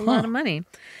 Yeah, it's a lot of money.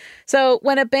 So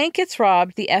when a bank gets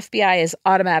robbed, the FBI is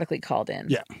automatically called in.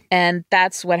 Yeah. And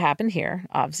that's what happened here,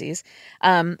 obviously.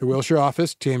 The Wilshire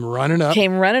office came running up.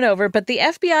 Came running over, but the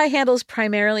FBI handles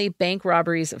primarily bank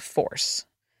robberies of force.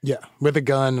 Yeah, with a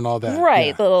gun and all that. Right.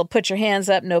 Yeah. The little put your hands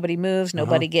up, nobody moves,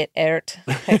 nobody get hurt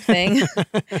type thing.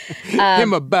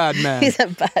 Him a bad man. He's a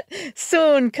but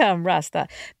soon come Rasta.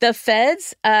 The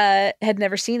feds had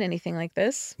never seen anything like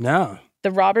this. No.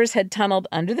 The robbers had tunneled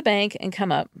under the bank and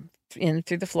come up in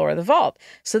through the floor of the vault.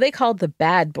 So they called the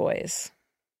Bad Boys.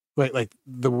 Wait, like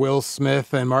the Will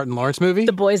Smith and Martin Lawrence movie?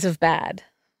 The Boys of Bad.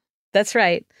 That's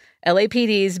right.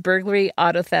 LAPD's Burglary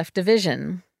Auto Theft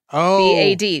Division. Oh.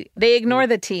 BAD. They ignore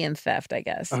the T in theft, I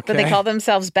guess. But they Okay. call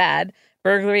themselves BAD,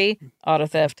 Burglary Auto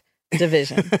Theft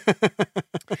Division.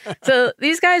 So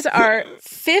these guys are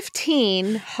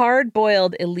 15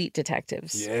 hard-boiled elite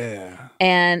detectives. Yeah.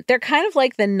 And they're kind of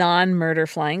like the non-murder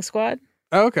flying squad.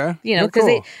 Oh, okay. You know, They're because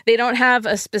cool. they don't have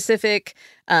a specific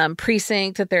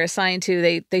precinct that they're assigned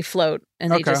to. They float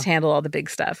and they Okay. just handle all the big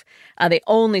stuff. They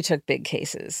only took big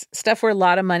cases, stuff where a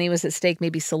lot of money was at stake,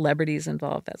 maybe celebrities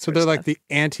involved. That So sort they're of like stuff. the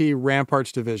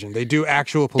anti-Ramparts division. They do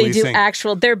actual They policing. do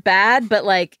actual. They're bad, but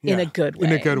like in Yeah, a good way.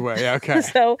 In a good way. Yeah, okay.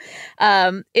 So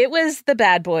it was the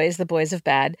Bad Boys, the Boys of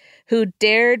Bad, who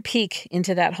dared peek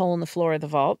into that hole in the floor of the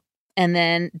vault, and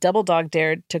then Double Dog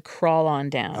dared to crawl on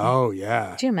down. Oh,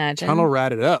 yeah. Do you imagine? Tunnel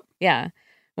ratted up. Yeah.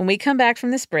 When we come back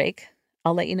from this break,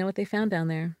 I'll let you know what they found down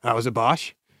there. Was it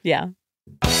Bosch? Yeah.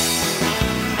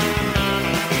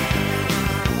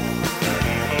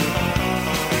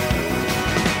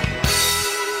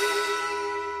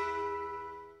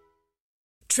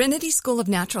 Trinity School of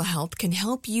Natural Health can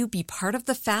help you be part of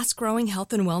the fast-growing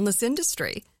health and wellness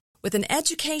industry. With an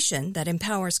education that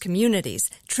empowers communities,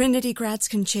 Trinity grads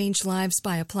can change lives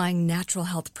by applying natural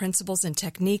health principles and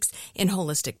techniques in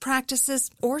holistic practices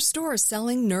or stores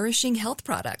selling nourishing health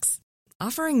products.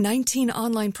 Offering 19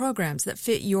 online programs that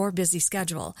fit your busy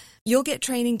schedule, you'll get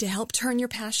training to help turn your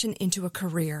passion into a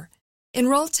career.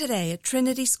 Enroll today at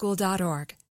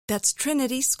trinityschool.org. That's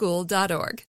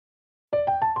trinityschool.org.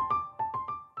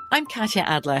 I'm Katya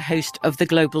Adler, host of The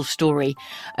Global Story.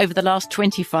 Over the last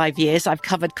 25 years, I've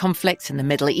covered conflicts in the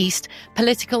Middle East,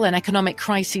 political and economic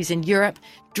crises in Europe,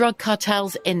 drug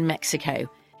cartels in Mexico.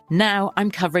 Now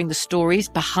I'm covering the stories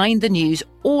behind the news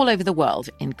all over the world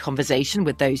in conversation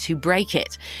with those who break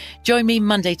it. Join me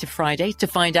Monday to Friday to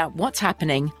find out what's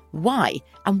happening, why,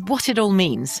 and what it all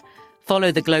means.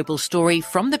 Follow The Global Story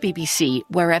from the BBC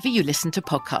wherever you listen to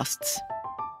podcasts.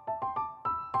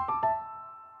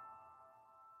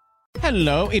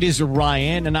 Hello, it is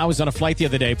Ryan, and I was on a flight the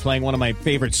other day playing one of my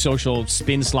favorite social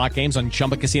spin slot games on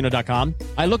ChumbaCasino.com.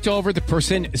 I looked over at the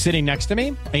person sitting next to me,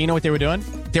 and you know what they were doing?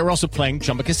 They were also playing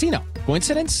Chumba Casino.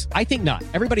 Coincidence? I think not.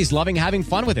 Everybody's loving having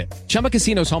fun with it. Chumba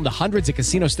Casino is home to hundreds of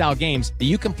casino-style games that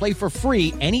you can play for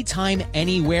free anytime,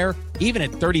 anywhere, even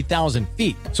at 30,000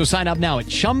 feet. So sign up now at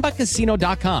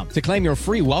ChumbaCasino.com to claim your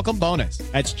free welcome bonus.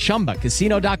 That's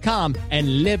ChumbaCasino.com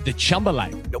and live the Chumba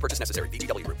life. No purchase necessary.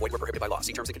 VGW. Void where prohibited by law.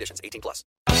 See terms and conditions. 18+.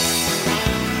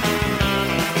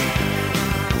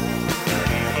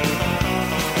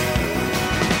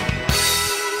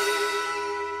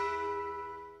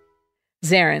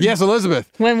 Zarin. Yes, Elizabeth.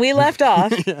 When we left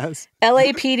off, Yes.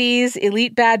 LAPD's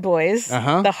elite bad boys,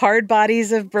 the hard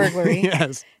bodies of burglary,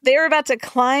 Yes. they were about to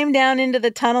climb down into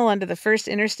the tunnel under the First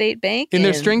Interstate Bank. In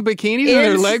their string bikinis and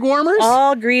their leg warmers?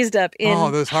 All greased up in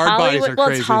those hard bodies are Well,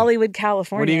 crazy. it's Hollywood,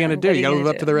 California. What are you going to do? You got to live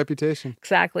up to their reputation.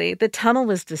 Exactly. The tunnel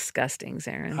was disgusting,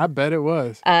 Zarin. I bet it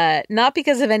was. Not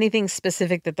because of anything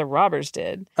specific that the robbers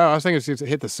did. Oh, I was thinking it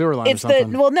hit the sewer line or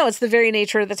something. It's the very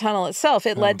nature of the tunnel itself.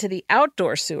 It led to the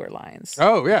outdoor sewer lines.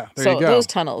 Oh, yeah. There you go. Those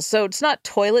tunnels. So it's not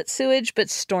toilet sewage, but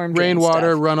storm drain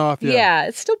Rainwater, stuff. runoff. Yeah,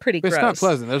 it's still pretty gross. It's not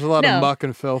pleasant. There's a lot of muck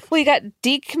and filth. Well, you got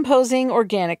decomposing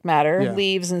organic matter, Yeah.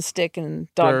 leaves and stick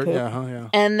and dog Dirt, poop. yeah.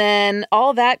 And then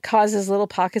all that causes little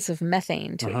pockets of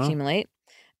methane to accumulate.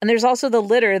 And there's also the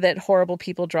litter that horrible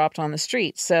people dropped on the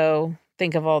street. So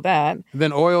think of all that.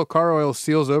 Then car oil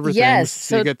seals over Yes. things.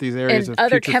 So you get these areas and of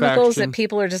other chemicals that putrefaction.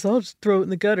 people are just throw it in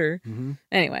the gutter.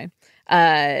 Anyway.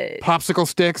 Popsicle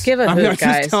sticks. Give a I'm hoot,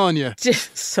 guys. just telling you.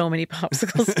 Just so many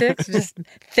popsicle sticks, just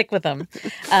thick with them.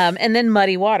 And then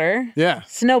muddy water. Yeah.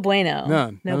 It's no bueno.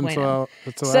 None. No bueno.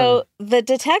 Whatsoever. So the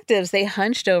detectives, they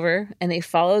hunched over and they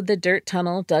followed the dirt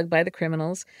tunnel dug by the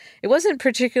criminals. It wasn't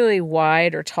particularly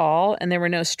wide or tall, and there were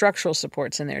no structural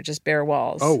supports in there, just bare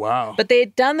walls. Oh, wow. But they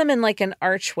had done them in like an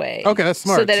archway. Okay, that's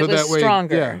smart. So that So it was that way,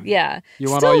 stronger. Yeah. You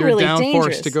want Still all your really downforce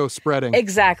dangerous. to go spreading.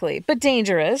 Exactly. But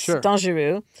dangerous. Sure.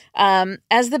 Dangereux.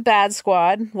 As the bad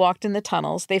squad walked in the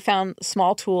tunnels, they found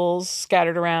small tools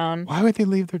scattered around. Why would they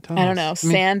leave their tunnels? I don't know,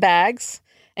 sandbags,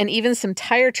 and even some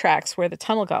tire tracks where the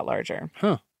tunnel got larger.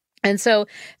 Huh. And so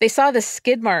they saw the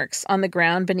skid marks on the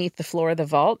ground beneath the floor of the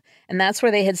vault, and that's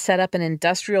where they had set up an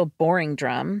industrial boring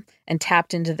drum and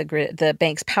tapped into the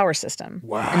bank's power system.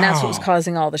 Wow. And that's what was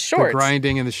causing all the shorts. The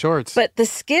grinding in the shorts. But the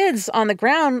skids on the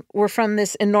ground were from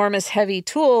this enormous heavy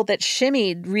tool that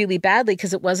shimmied really badly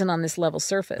because it wasn't on this level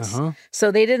surface.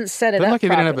 So they didn't set it They're up lucky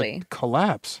they didn't properly. have a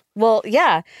collapse. Well,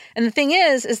 yeah. And the thing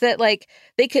is that like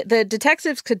the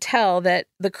detectives could tell that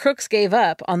the crooks gave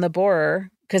up on the borer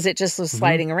because it just was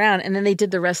sliding around, and then they did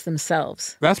the rest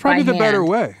themselves. That's probably by the better hand.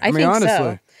 way. I mean, think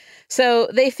honestly. So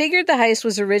they figured the heist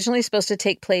was originally supposed to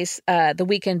take place the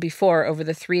weekend before, over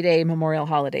the 3-day Memorial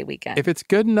Holiday weekend. If it's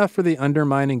good enough for the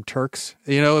undermining Turks,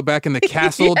 back in the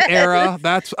castled era,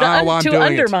 that's how I'm doing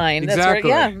undermine. it. That's right.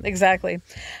 Yeah, exactly.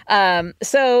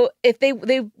 So if they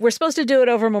were supposed to do it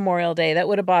over Memorial Day, that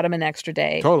would have bought them an extra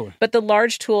day. Totally. But the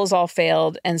large tools all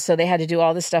failed, and so they had to do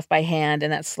all this stuff by hand,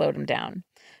 and that slowed them down.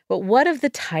 But what of the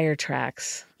tire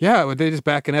tracks? Yeah, would they just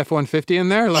back an F-150 in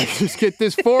there? Like, just get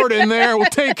this Ford in there. We'll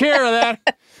take care of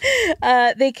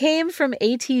that. They came from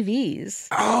ATVs.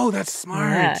 Oh, that's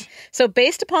smart. Yeah. So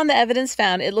based upon the evidence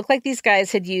found, it looked like these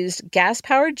guys had used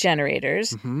gas-powered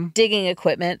generators, digging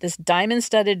equipment, this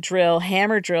diamond-studded drill,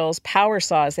 hammer drills, power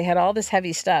saws. They had all this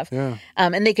heavy stuff. Yeah.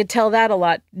 And they could tell that a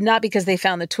lot, not because they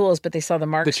found the tools, but they saw the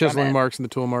marks The from chiseling it. marks and the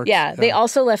tool marks. Yeah. They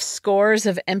also left scores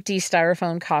of empty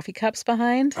styrofoam coffee cups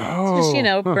behind. Oh,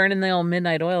 Just, burning the old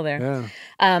midnight oil there.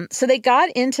 Yeah. So they got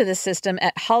into the system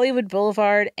at Hollywood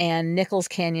Boulevard and Nichols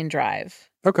Canyon Drive.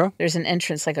 Okay. There's an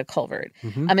entrance like a culvert.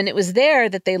 And it was there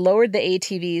that they lowered the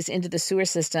ATVs into the sewer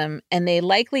system, and they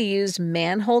likely used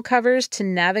manhole covers to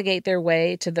navigate their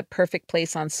way to the perfect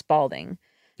place on Spalding,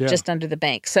 just under the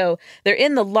bank. So they're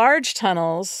in the large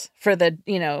tunnels for the,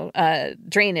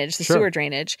 drainage, the sewer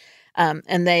drainage.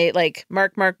 And they like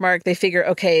mark. They figure,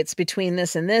 okay, it's between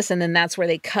this. And then that's where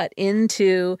they cut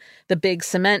into the big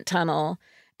cement tunnel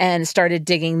and started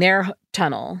digging their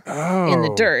tunnel in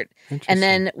the dirt. And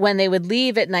then when they would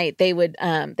leave at night, they would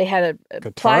they had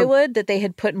a plywood that they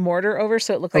had put mortar over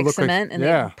so it looked like cement, and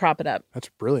they would prop it up. That's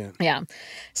brilliant. Yeah.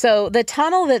 So the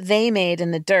tunnel that they made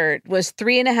in the dirt was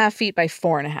 3.5 feet by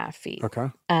 4.5 feet. Okay.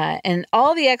 And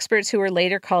all the experts who were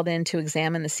later called in to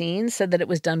examine the scene said that it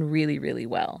was done really, really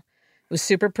well. It was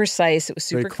super precise. It was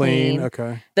super very clean. clean.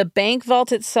 Okay. The bank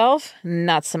vault itself,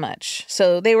 not so much.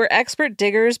 So they were expert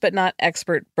diggers, but not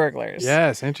expert burglars.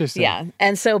 Yes, interesting. Yeah.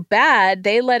 And so bad,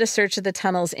 they led a search of the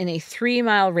tunnels in a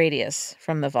 3-mile radius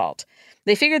from the vault.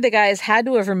 They figured the guys had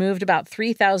to have removed about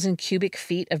 3,000 cubic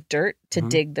feet of dirt to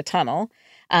dig the tunnel.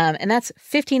 And that's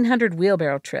 1,500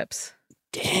 wheelbarrow trips.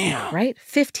 Damn. Right?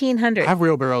 1,500. I've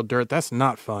wheelbarrow dirt. That's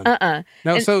not fun.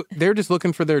 No, so they're just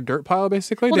looking for their dirt pile,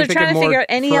 basically? Well, they're trying to figure out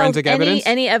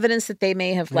any evidence that they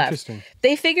may have left. Interesting.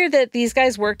 They figured that these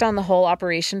guys worked on the whole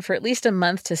operation for at least a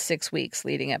month to 6 weeks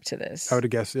leading up to this. I would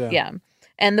have guessed, yeah. Yeah.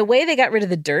 And the way they got rid of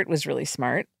the dirt was really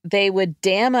smart. They would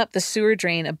dam up the sewer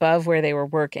drain above where they were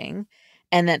working.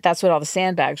 And that's what all the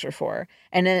sandbags were for.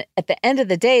 And then at the end of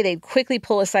the day, they'd quickly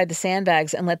pull aside the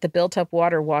sandbags and let the built-up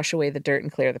water wash away the dirt and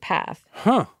clear the path.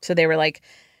 Huh. So they were like,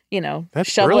 That's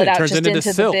shovel brilliant. it out Turns just into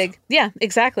into silt. the big... Yeah,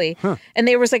 exactly. Huh. And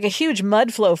there was like a huge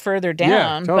mud flow further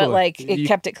down, totally. but like it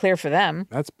kept it clear for them.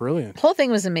 That's brilliant. The whole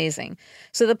thing was amazing.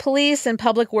 So the police and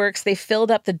public works, they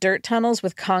filled up the dirt tunnels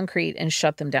with concrete and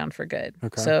shut them down for good.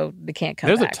 Okay. So they can't come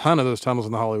back. There's a ton of those tunnels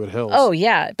in the Hollywood Hills. Oh,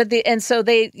 yeah. But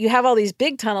you have all these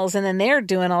big tunnels, and then they're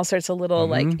doing all sorts of little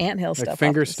like anthill stuff.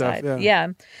 Finger stuff, yeah.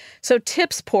 So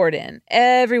tips poured in.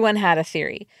 Everyone had a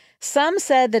theory. Some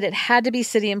said that it had to be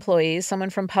city employees, someone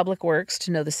from Public Works,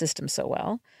 to know the system so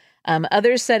well.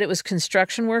 Others said it was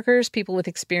construction workers, people with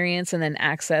experience and then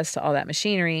access to all that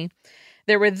machinery.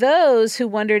 There were those who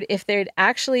wondered if they'd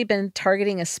actually been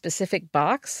targeting a specific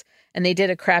box and they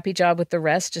did a crappy job with the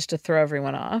rest just to throw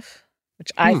everyone off,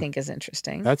 which I think is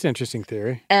interesting. That's an interesting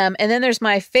theory. And then there's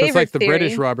my favorite so it's like the theory.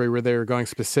 British robbery where they were going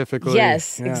specifically.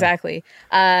 Yes, exactly.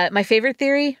 My favorite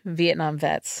theory, Vietnam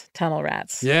vets, tunnel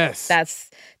rats. Yes.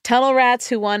 That's tunnel rats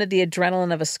who wanted the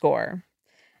adrenaline of a score.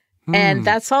 And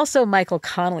that's also Michael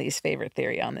Connelly's favorite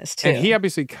theory on this, too. And he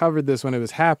obviously covered this when it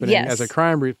was happening as a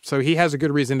crime. So he has a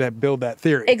good reason to build that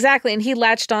theory. Exactly. And he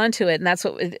latched onto it. And that's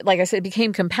what, like I said, it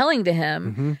became compelling to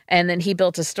him. And then he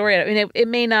built a story. I mean, it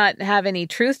may not have any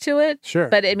truth to it. Sure.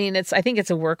 But I mean, I think it's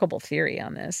a workable theory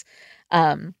on this.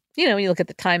 When you look at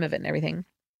the time of it and everything.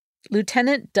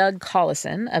 Lieutenant Doug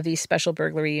Collison of the Special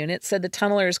Burglary Unit said the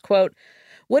tunnelers, quote,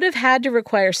 would have had to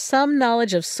require some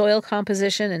knowledge of soil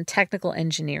composition and technical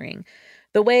engineering.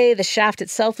 The way the shaft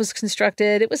itself was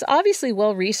constructed, it was obviously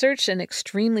well-researched and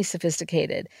extremely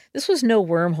sophisticated. This was no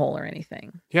wormhole or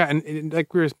anything. Yeah, and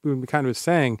like we kind of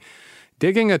saying,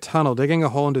 digging a tunnel, digging a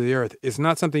hole into the earth is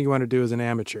not something you want to do as an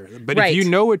amateur. But if you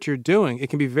know what you're doing,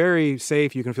 it can be very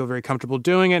safe. You can feel very comfortable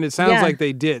doing it. And it sounds like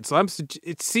they did. So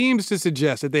it seems to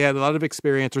suggest that they had a lot of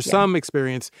experience or some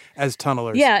experience as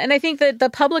tunnelers. Yeah, and I think that the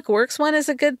Public Works one is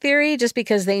a good theory just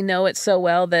because they know it so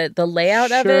well, the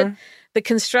layout of it. The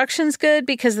construction's good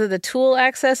because of the tool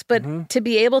access, but to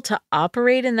be able to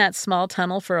operate in that small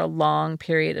tunnel for a long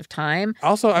period of time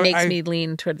makes me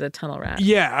lean toward the tunnel rat.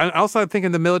 Yeah, I think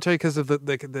in the military because of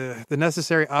the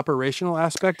necessary operational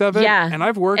aspect of it. Yeah, and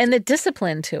I've worked and the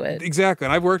discipline to it. Exactly,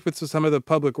 and I've worked with some of the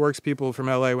public works people from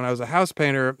LA when I was a house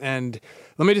painter, and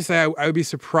let me just say I would be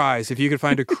surprised if you could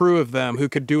find a crew of them who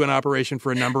could do an operation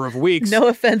for a number of weeks. No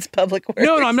offense, Public Works.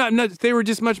 No, I'm not. They were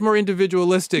just much more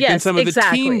individualistic than some of the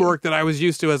teamwork that I was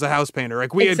used to as a house painter.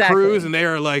 Like we had crews and they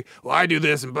were like, well, I do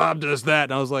this and Bob does that.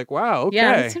 And I was like, wow, okay.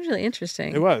 Yeah, that seems really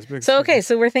interesting. It was. So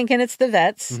we're thinking it's the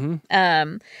vets.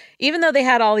 Even though they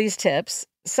had all these tips,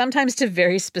 sometimes to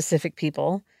very specific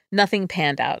people, nothing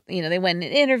panned out. They went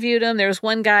and interviewed him. There was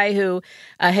one guy who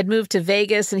had moved to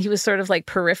Vegas and he was sort of like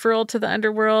peripheral to the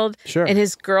underworld. Sure. And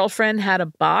his girlfriend had a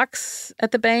box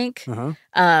at the bank.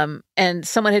 And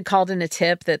someone had called in a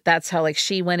tip that's how like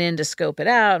she went in to scope it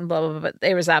out and blah, blah, blah. But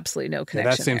there was absolutely no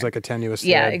connection. That seems like a tenuous thread.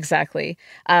 Yeah, exactly.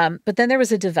 But then there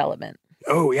was a development.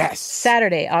 Oh, yes.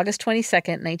 Saturday, August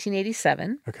 22nd,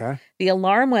 1987. Okay. The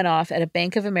alarm went off at a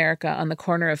Bank of America on the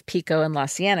corner of Pico and La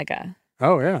Cienega.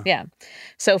 Oh, yeah. Yeah.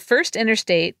 So First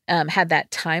Interstate had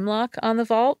that time lock on the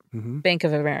vault. Bank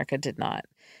of America did not.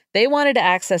 They wanted to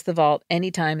access the vault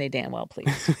anytime they damn well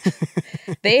pleased.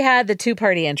 They had the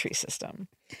two-party entry system.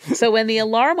 So when the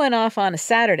alarm went off on a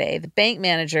Saturday, the bank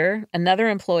manager, another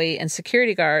employee, and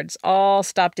security guards all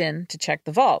stopped in to check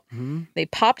the vault. Mm-hmm. They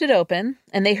popped it open,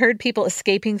 and they heard people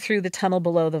escaping through the tunnel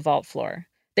below the vault floor.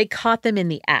 They caught them in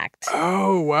the act.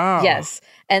 Oh, wow. Yes.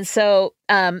 And so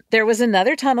there was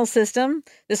another tunnel system,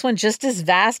 this one just as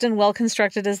vast and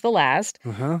well-constructed as the last.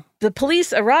 Uh-huh. The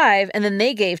police arrive, and then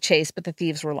they gave chase, but the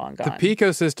thieves were long gone. The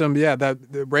Pico system, yeah,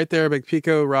 right there, like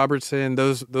Pico, Robertson,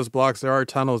 those blocks, there are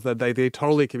tunnels that they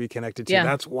totally can be connected to. Yeah.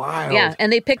 That's wild. Yeah,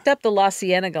 and they picked up the La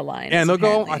Cienega line. And they'll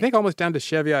go, I think, almost down to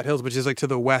Cheviot Hills, which is like to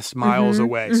the west miles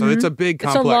away. So it's a big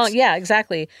complex. Yeah,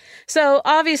 exactly. So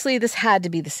obviously this had to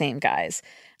be the same guys.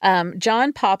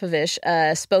 John Popovich,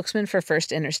 a spokesman for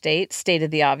First Interstate, stated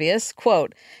the obvious,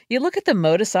 quote, "You look at the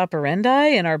modus operandi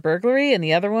in our burglary and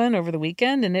the other one over the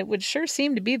weekend, and it would sure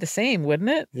seem to be the same,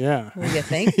 wouldn't it?" Yeah. What do you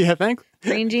think? Yeah, thanks.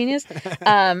 Brain genius.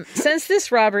 Since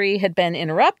this robbery had been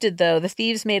interrupted, though, the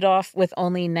thieves made off with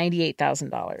only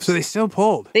 $98,000. So they still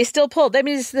pulled. I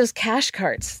mean, it's those cash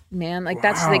carts, man. Like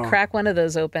they crack one of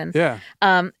those open. Yeah.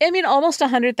 I mean, almost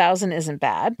 $100,000 isn't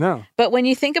bad. No. But when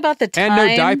you think about the time. And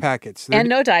no dye packets. Yeah.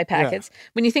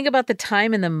 When you think about the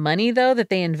time and the money, though, that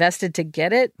they invested to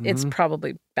get it, it's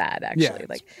probably bad, actually. Yeah,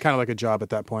 it's kind of like a job at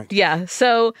that point. Yeah.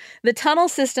 So the tunnel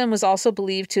system was also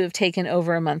believed to have taken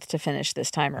over a month to finish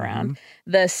this time around.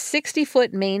 The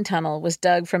 60-foot main tunnel was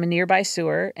dug from a nearby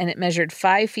sewer, and it measured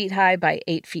 5 feet high by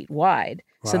 8 feet wide.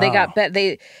 Wow. So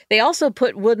they also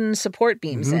put wooden support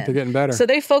beams in. They're getting better. So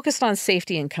they focused on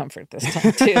safety and comfort this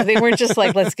time, too. They weren't just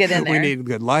like, let's get in there. We need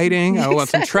good lighting. I want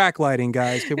some track lighting,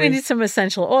 guys. We need some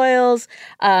essential oils.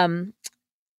 And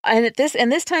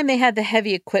this time they had the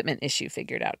heavy equipment issue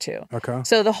figured out too. Okay.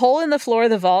 So the hole in the floor of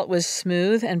the vault was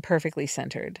smooth and perfectly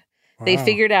centered. Wow. They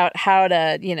figured out how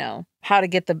to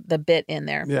get the bit in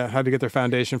there. Yeah, how to get their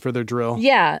foundation for their drill.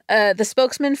 Yeah. The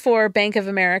spokesman for Bank of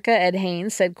America, Ed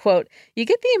Haynes, said, quote, "You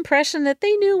get the impression that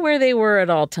they knew where they were at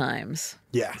all times."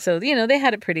 Yeah. So, they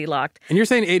had it pretty locked. And you're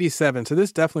saying 87, so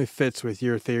this definitely fits with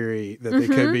your theory that they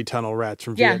could be tunnel rats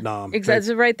from Vietnam.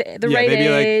 Exactly. Right. The right maybe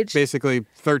age. Like basically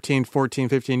 13, 14,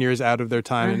 15 years out of their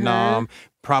time in Nam.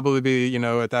 Probably be,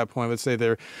 at that point, let's say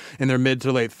they're in their mid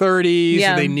to late 30s.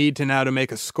 Yeah. So they need to now to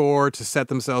make a score to set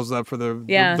themselves up for the rest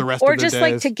of their days. Or just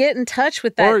like to get in touch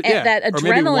with that adrenaline. Or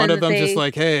maybe one of them just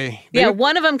like, hey.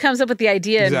 One of them comes up with the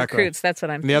idea and recruits. That's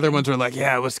what I'm thinking. And the other ones are like,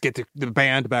 yeah, let's get the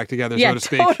band back together, so to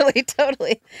speak.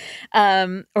 Totally.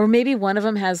 Or maybe one of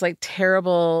them has like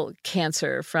terrible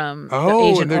cancer from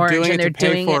Agent Orange, and they're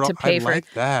doing it to pay for it.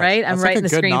 Right? I'm writing the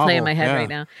screenplay in my head right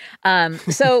now.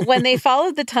 So when they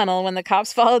followed the tunnel, when the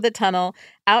cops followed the tunnel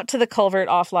out to the culvert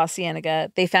off La Cienega,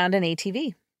 they found an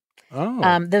ATV.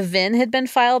 Oh. The VIN had been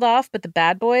filed off, but the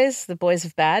bad boys, the boys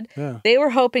of bad, they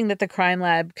were hoping that the crime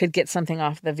lab could get something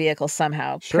off the vehicle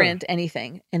somehow, print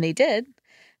anything. And they did.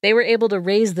 They were able to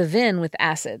raise the VIN with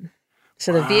acid.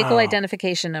 So the vehicle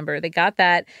identification number, they got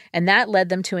that, and that led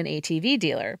them to an ATV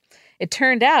dealer. It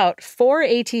turned out 4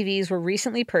 ATVs were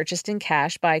recently purchased in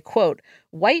cash by, quote,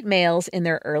 white males in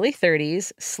their early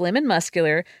 30s, slim and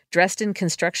muscular, dressed in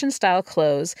construction-style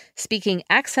clothes, speaking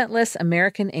accentless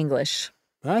American English.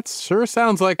 That sure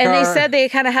sounds like they said they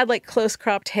kind of had like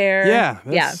close-cropped hair.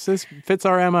 Yeah, this fits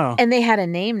our MO. And they had a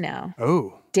name now.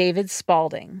 Oh. David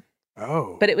Spaulding.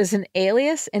 Oh. But it was an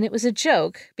alias, and it was a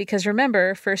joke because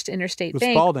remember, First Interstate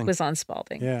Bank was on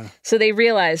Spaulding. Yeah. So they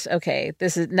realized, okay,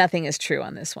 nothing is true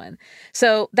on this one.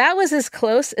 So that was as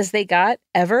close as they got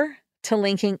ever to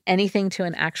linking anything to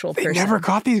an actual person. They never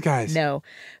caught these guys. No.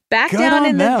 Back down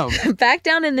in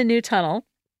the new tunnel,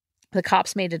 the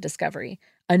cops made a discovery.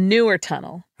 A newer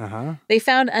tunnel. They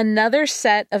found another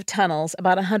set of tunnels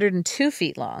about 102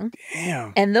 feet long.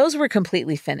 Damn. And those were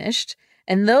completely finished.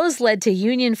 And those led to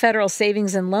Union Federal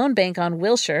Savings and Loan Bank on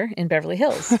Wilshire in Beverly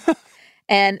Hills.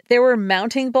 And there were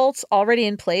mounting bolts already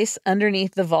in place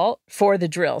underneath the vault for the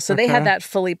drill. So they had that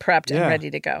fully prepped and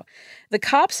ready to go. The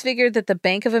cops figured that the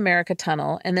Bank of America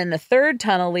tunnel and then the third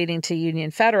tunnel leading to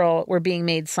Union Federal were being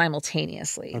made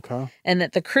simultaneously. And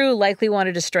that the crew likely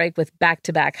wanted to strike with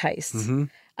back-to-back heists.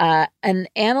 An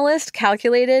analyst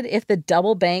calculated if the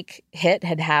double bank hit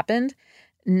had happened,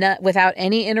 without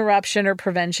any interruption or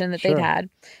prevention that they'd had,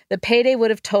 the payday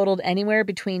would have totaled anywhere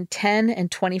between $10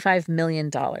 and $25 million.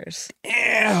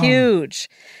 Damn. Huge.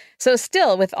 So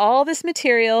still, with all this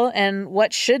material and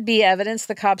what should be evidence,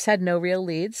 the cops had no real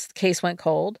leads. The case went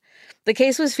cold. The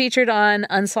case was featured on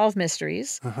Unsolved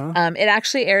Mysteries. It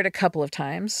actually aired a couple of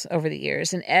times over the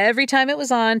years, and every time it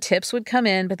was on, tips would come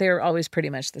in, but they were always pretty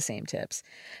much the same tips.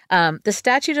 The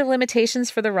statute of limitations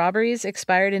for the robberies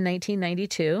expired in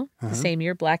 1992, the same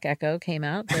year Black Echo came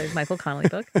out, the Michael Connelly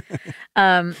book.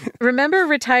 Remember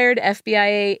retired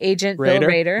FBI agent Bill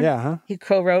Rader? Yeah. He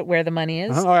co-wrote Where the Money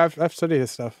Is. Oh, I've studied his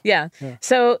stuff. Yeah.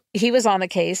 So he was on the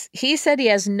case. He said he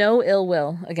has no ill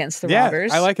will against the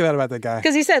robbers. I like that about that guy.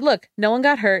 Because he said, look, no one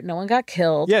got hurt, no one got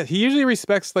killed. Yeah, he usually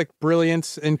respects like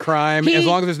brilliance in crime as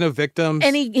long as there's no victims.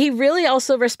 And he really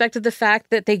also respected the fact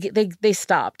that they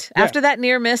stopped. Yeah. After that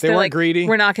near miss, They they're weren't like, greedy.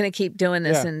 we're not going to keep doing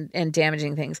this Yeah. and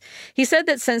damaging things. He said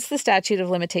that since the statute of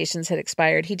limitations had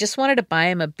expired, he just wanted to buy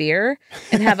him a beer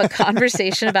and have a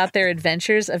conversation about their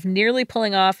adventures of nearly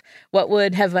pulling off what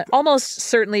would have almost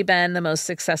certainly been the most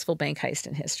successful bank heist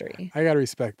in history. I got to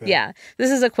respect that. Yeah.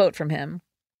 This is a quote from him.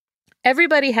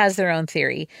 Everybody has their own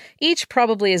theory, each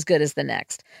probably as good as the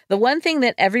next. The one thing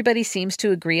that everybody seems to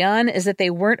agree on is that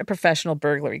they weren't a professional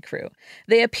burglary crew.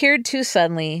 They appeared too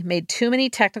suddenly, made too many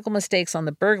technical mistakes on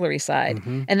the burglary side,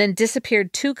 and then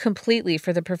disappeared too completely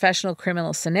for the professional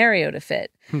criminal scenario to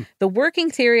fit. The working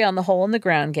theory on the Hole in the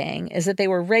Ground gang is that they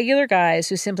were regular guys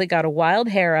who simply got a wild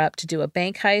hair up to do a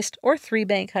bank heist or 3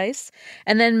 bank heists,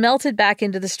 and then melted back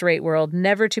into the straight world,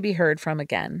 never to be heard from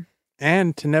again.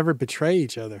 And to never betray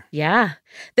each other. Yeah.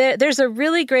 There's a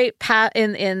really great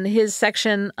in his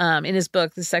section, in his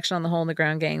book, the section on the Hole in the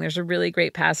Ground gang, there's a really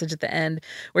great passage at the end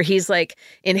where he's like,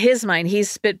 in his mind,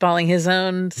 he's spitballing his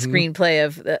own screenplay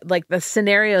of like the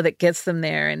scenario that gets them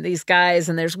there and these guys.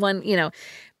 And there's one,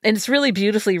 and it's really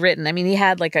beautifully written. I mean, he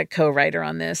had like a co-writer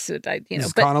on this. This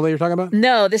is Connelly you're talking about?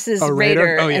 No, this is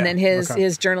Rader, oh, yeah. and then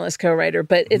his journalist co-writer.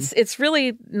 But it's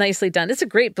really nicely done. It's a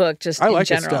great book, just in like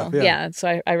general. his stuff, yeah.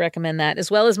 So I recommend that,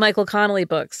 as well as Michael Connelly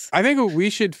books. I think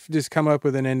we should just come up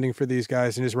with an ending for these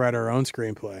guys and just write our own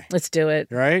screenplay. Let's do it.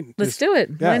 Right? Let's do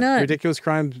it. Why not? Ridiculous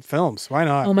Crime Films. Why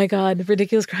not? Oh my God,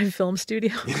 Ridiculous Crime Film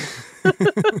Studio.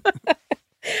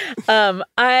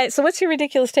 So what's your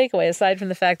ridiculous takeaway aside from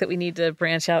the fact that we need to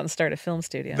branch out and start a film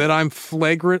studio? That I'm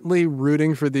flagrantly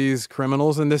rooting for these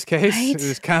criminals in this case. Right?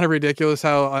 It's kind of ridiculous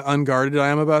how unguarded I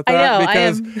am about that. I know,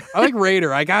 because I like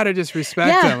Rader. I gotta just respect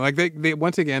Yeah. them. Like they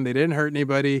once again, they didn't hurt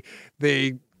anybody.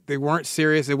 They weren't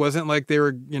serious. It wasn't like they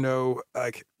were,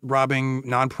 like robbing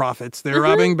nonprofits. They were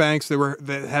robbing banks.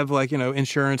 That have like,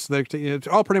 insurance. It's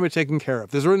all pretty much taken care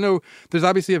of. There's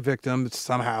obviously a victim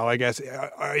somehow, I guess,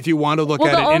 if you want to look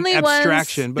at it in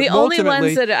abstraction. But the only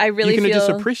ones that I really you can feel, just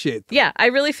appreciate them. Yeah, I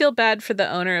really feel bad for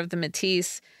the owner of the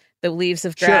Matisse, the leaves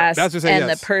of grass, That's what I say, and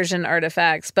yes. the Persian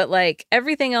artifacts. But like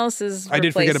everything else is replaceable. I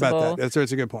did forget about that.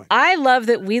 It's a good point. I love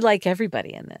that we like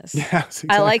everybody in this. Yes, exactly.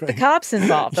 I like the cops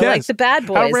involved. I Yes. like the bad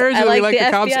boys. How rare is it I that we like the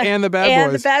the cops FBI and the bad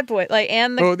and boys? the bad boy,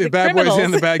 and the bad criminals. boys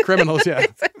and the bad criminals, yeah.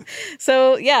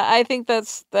 So yeah, I think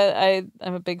I'm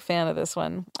a big fan of this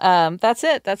one. That's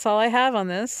it. That's all I have on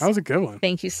this. That was a good one.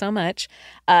 Thank you so much.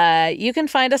 You can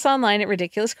find us online at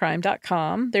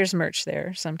ridiculouscrime.com. There's merch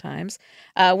there sometimes.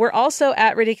 We're also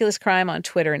at Ridiculous Crime on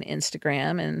Twitter and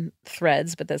Instagram and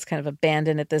Threads, but that's kind of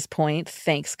abandoned at this point.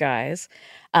 Thanks, guys.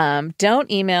 Don't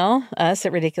email us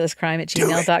at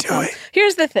ridiculouscrime@gmail.com. Do it.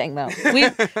 Here's the thing, though.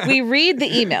 We read the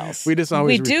emails. We just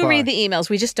always do reply. read the emails.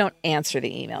 We just don't answer the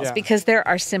emails Yeah. because there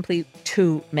are simply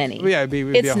too many. Well, yeah, it'd be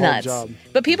It's a whole nuts. job.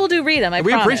 But people do read them. I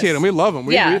We promise. appreciate them. We love them.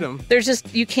 We read them. There's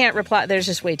just you can't reply. There's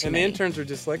just way too And the many. interns are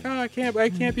just like, I can't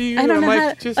be you. I don't I'm know like,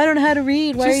 how. just, I don't know how to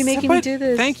read. Why are you making me do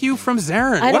this? Thank you from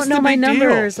Zarin. I What's don't know the my big deal?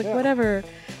 numbers. Like whatever.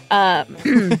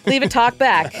 Leave a talk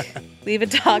back. Leave a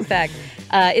talk back.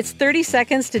 It's 30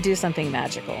 seconds to do something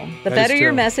magical. The That is better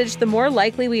your true. message, the more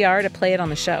likely we are to play it on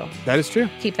the show. That is true.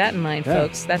 Keep that in mind, Yeah.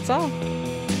 folks. That's all.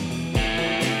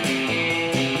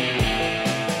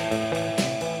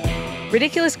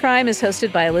 Ridiculous Crime is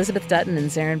hosted by Elizabeth Dutton and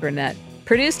Zarin Burnett.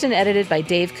 Produced and edited by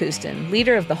Dave Kustin,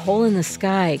 leader of the Hole in the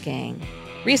Sky gang.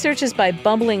 Research is by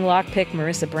bumbling lockpick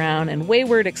Marissa Brown and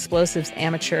wayward explosives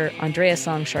amateur Andrea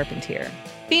Song Charpentier.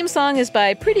 Theme song is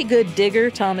by pretty good digger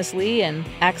Thomas Lee and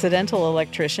accidental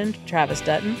electrician Travis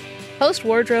Dutton. Host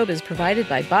wardrobe is provided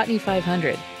by Botany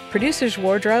 500. Producer's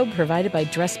wardrobe provided by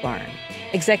Dress Barn.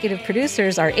 Executive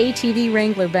producers are ATV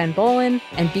Wrangler Ben Bolin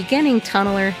and beginning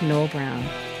tunneler Noel Brown.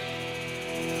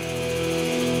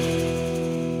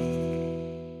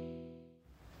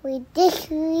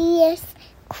 Ridiculous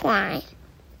crime.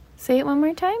 Say it one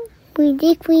more time.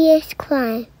 Ridiculous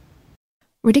crime.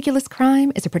 Ridiculous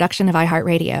Crime is a production of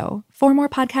iHeartRadio. For more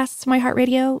podcasts from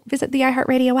iHeartRadio, visit the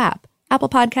iHeartRadio app, Apple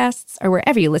Podcasts, or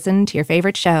wherever you listen to your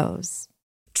favorite shows.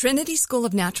 Trinity School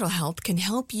of Natural Health can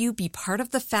help you be part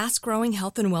of the fast-growing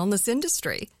health and wellness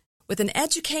industry. With an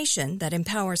education that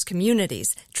empowers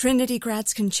communities, Trinity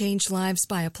grads can change lives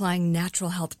by applying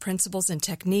natural health principles and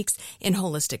techniques in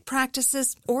holistic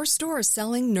practices or stores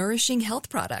selling nourishing health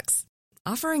products.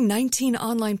 Offering 19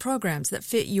 online programs that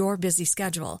fit your busy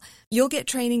schedule, you'll get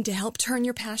training to help turn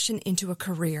your passion into a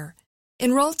career.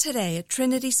 Enroll today at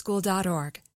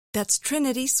trinityschool.org. That's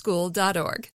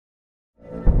trinityschool.org.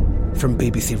 From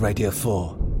BBC Radio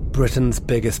 4, Britain's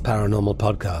biggest paranormal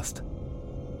podcast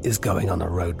is going on a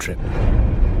road trip.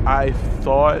 I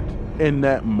thought in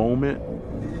that moment,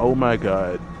 oh my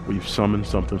God, we've summoned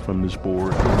something from this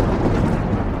board.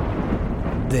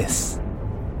 This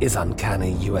is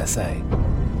Uncanny USA.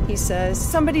 He says,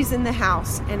 somebody's in the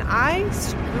house, and I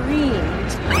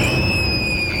screamed.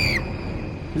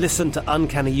 Listen to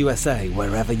Uncanny USA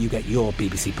wherever you get your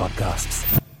BBC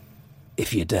podcasts,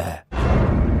 if you dare.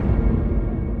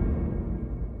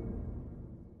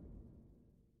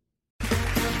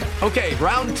 Okay,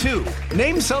 round two.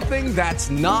 Name something that's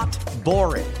not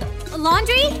boring. A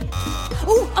laundry?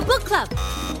 Ooh, a book club.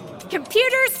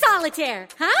 Computer solitaire,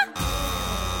 huh?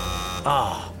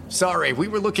 Ah, sorry, we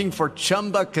were looking for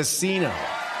Chumba Casino.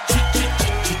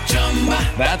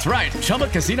 That's right,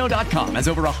 ChumbaCasino.com has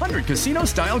over 100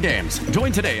 casino-style games.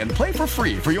 Join today and play for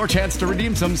free for your chance to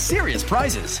redeem some serious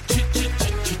prizes.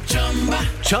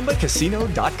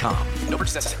 ChumbaCasino.com. No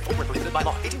purchase necessary. Void where prohibited by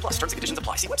law. 18+ terms and conditions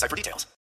apply. See website for details.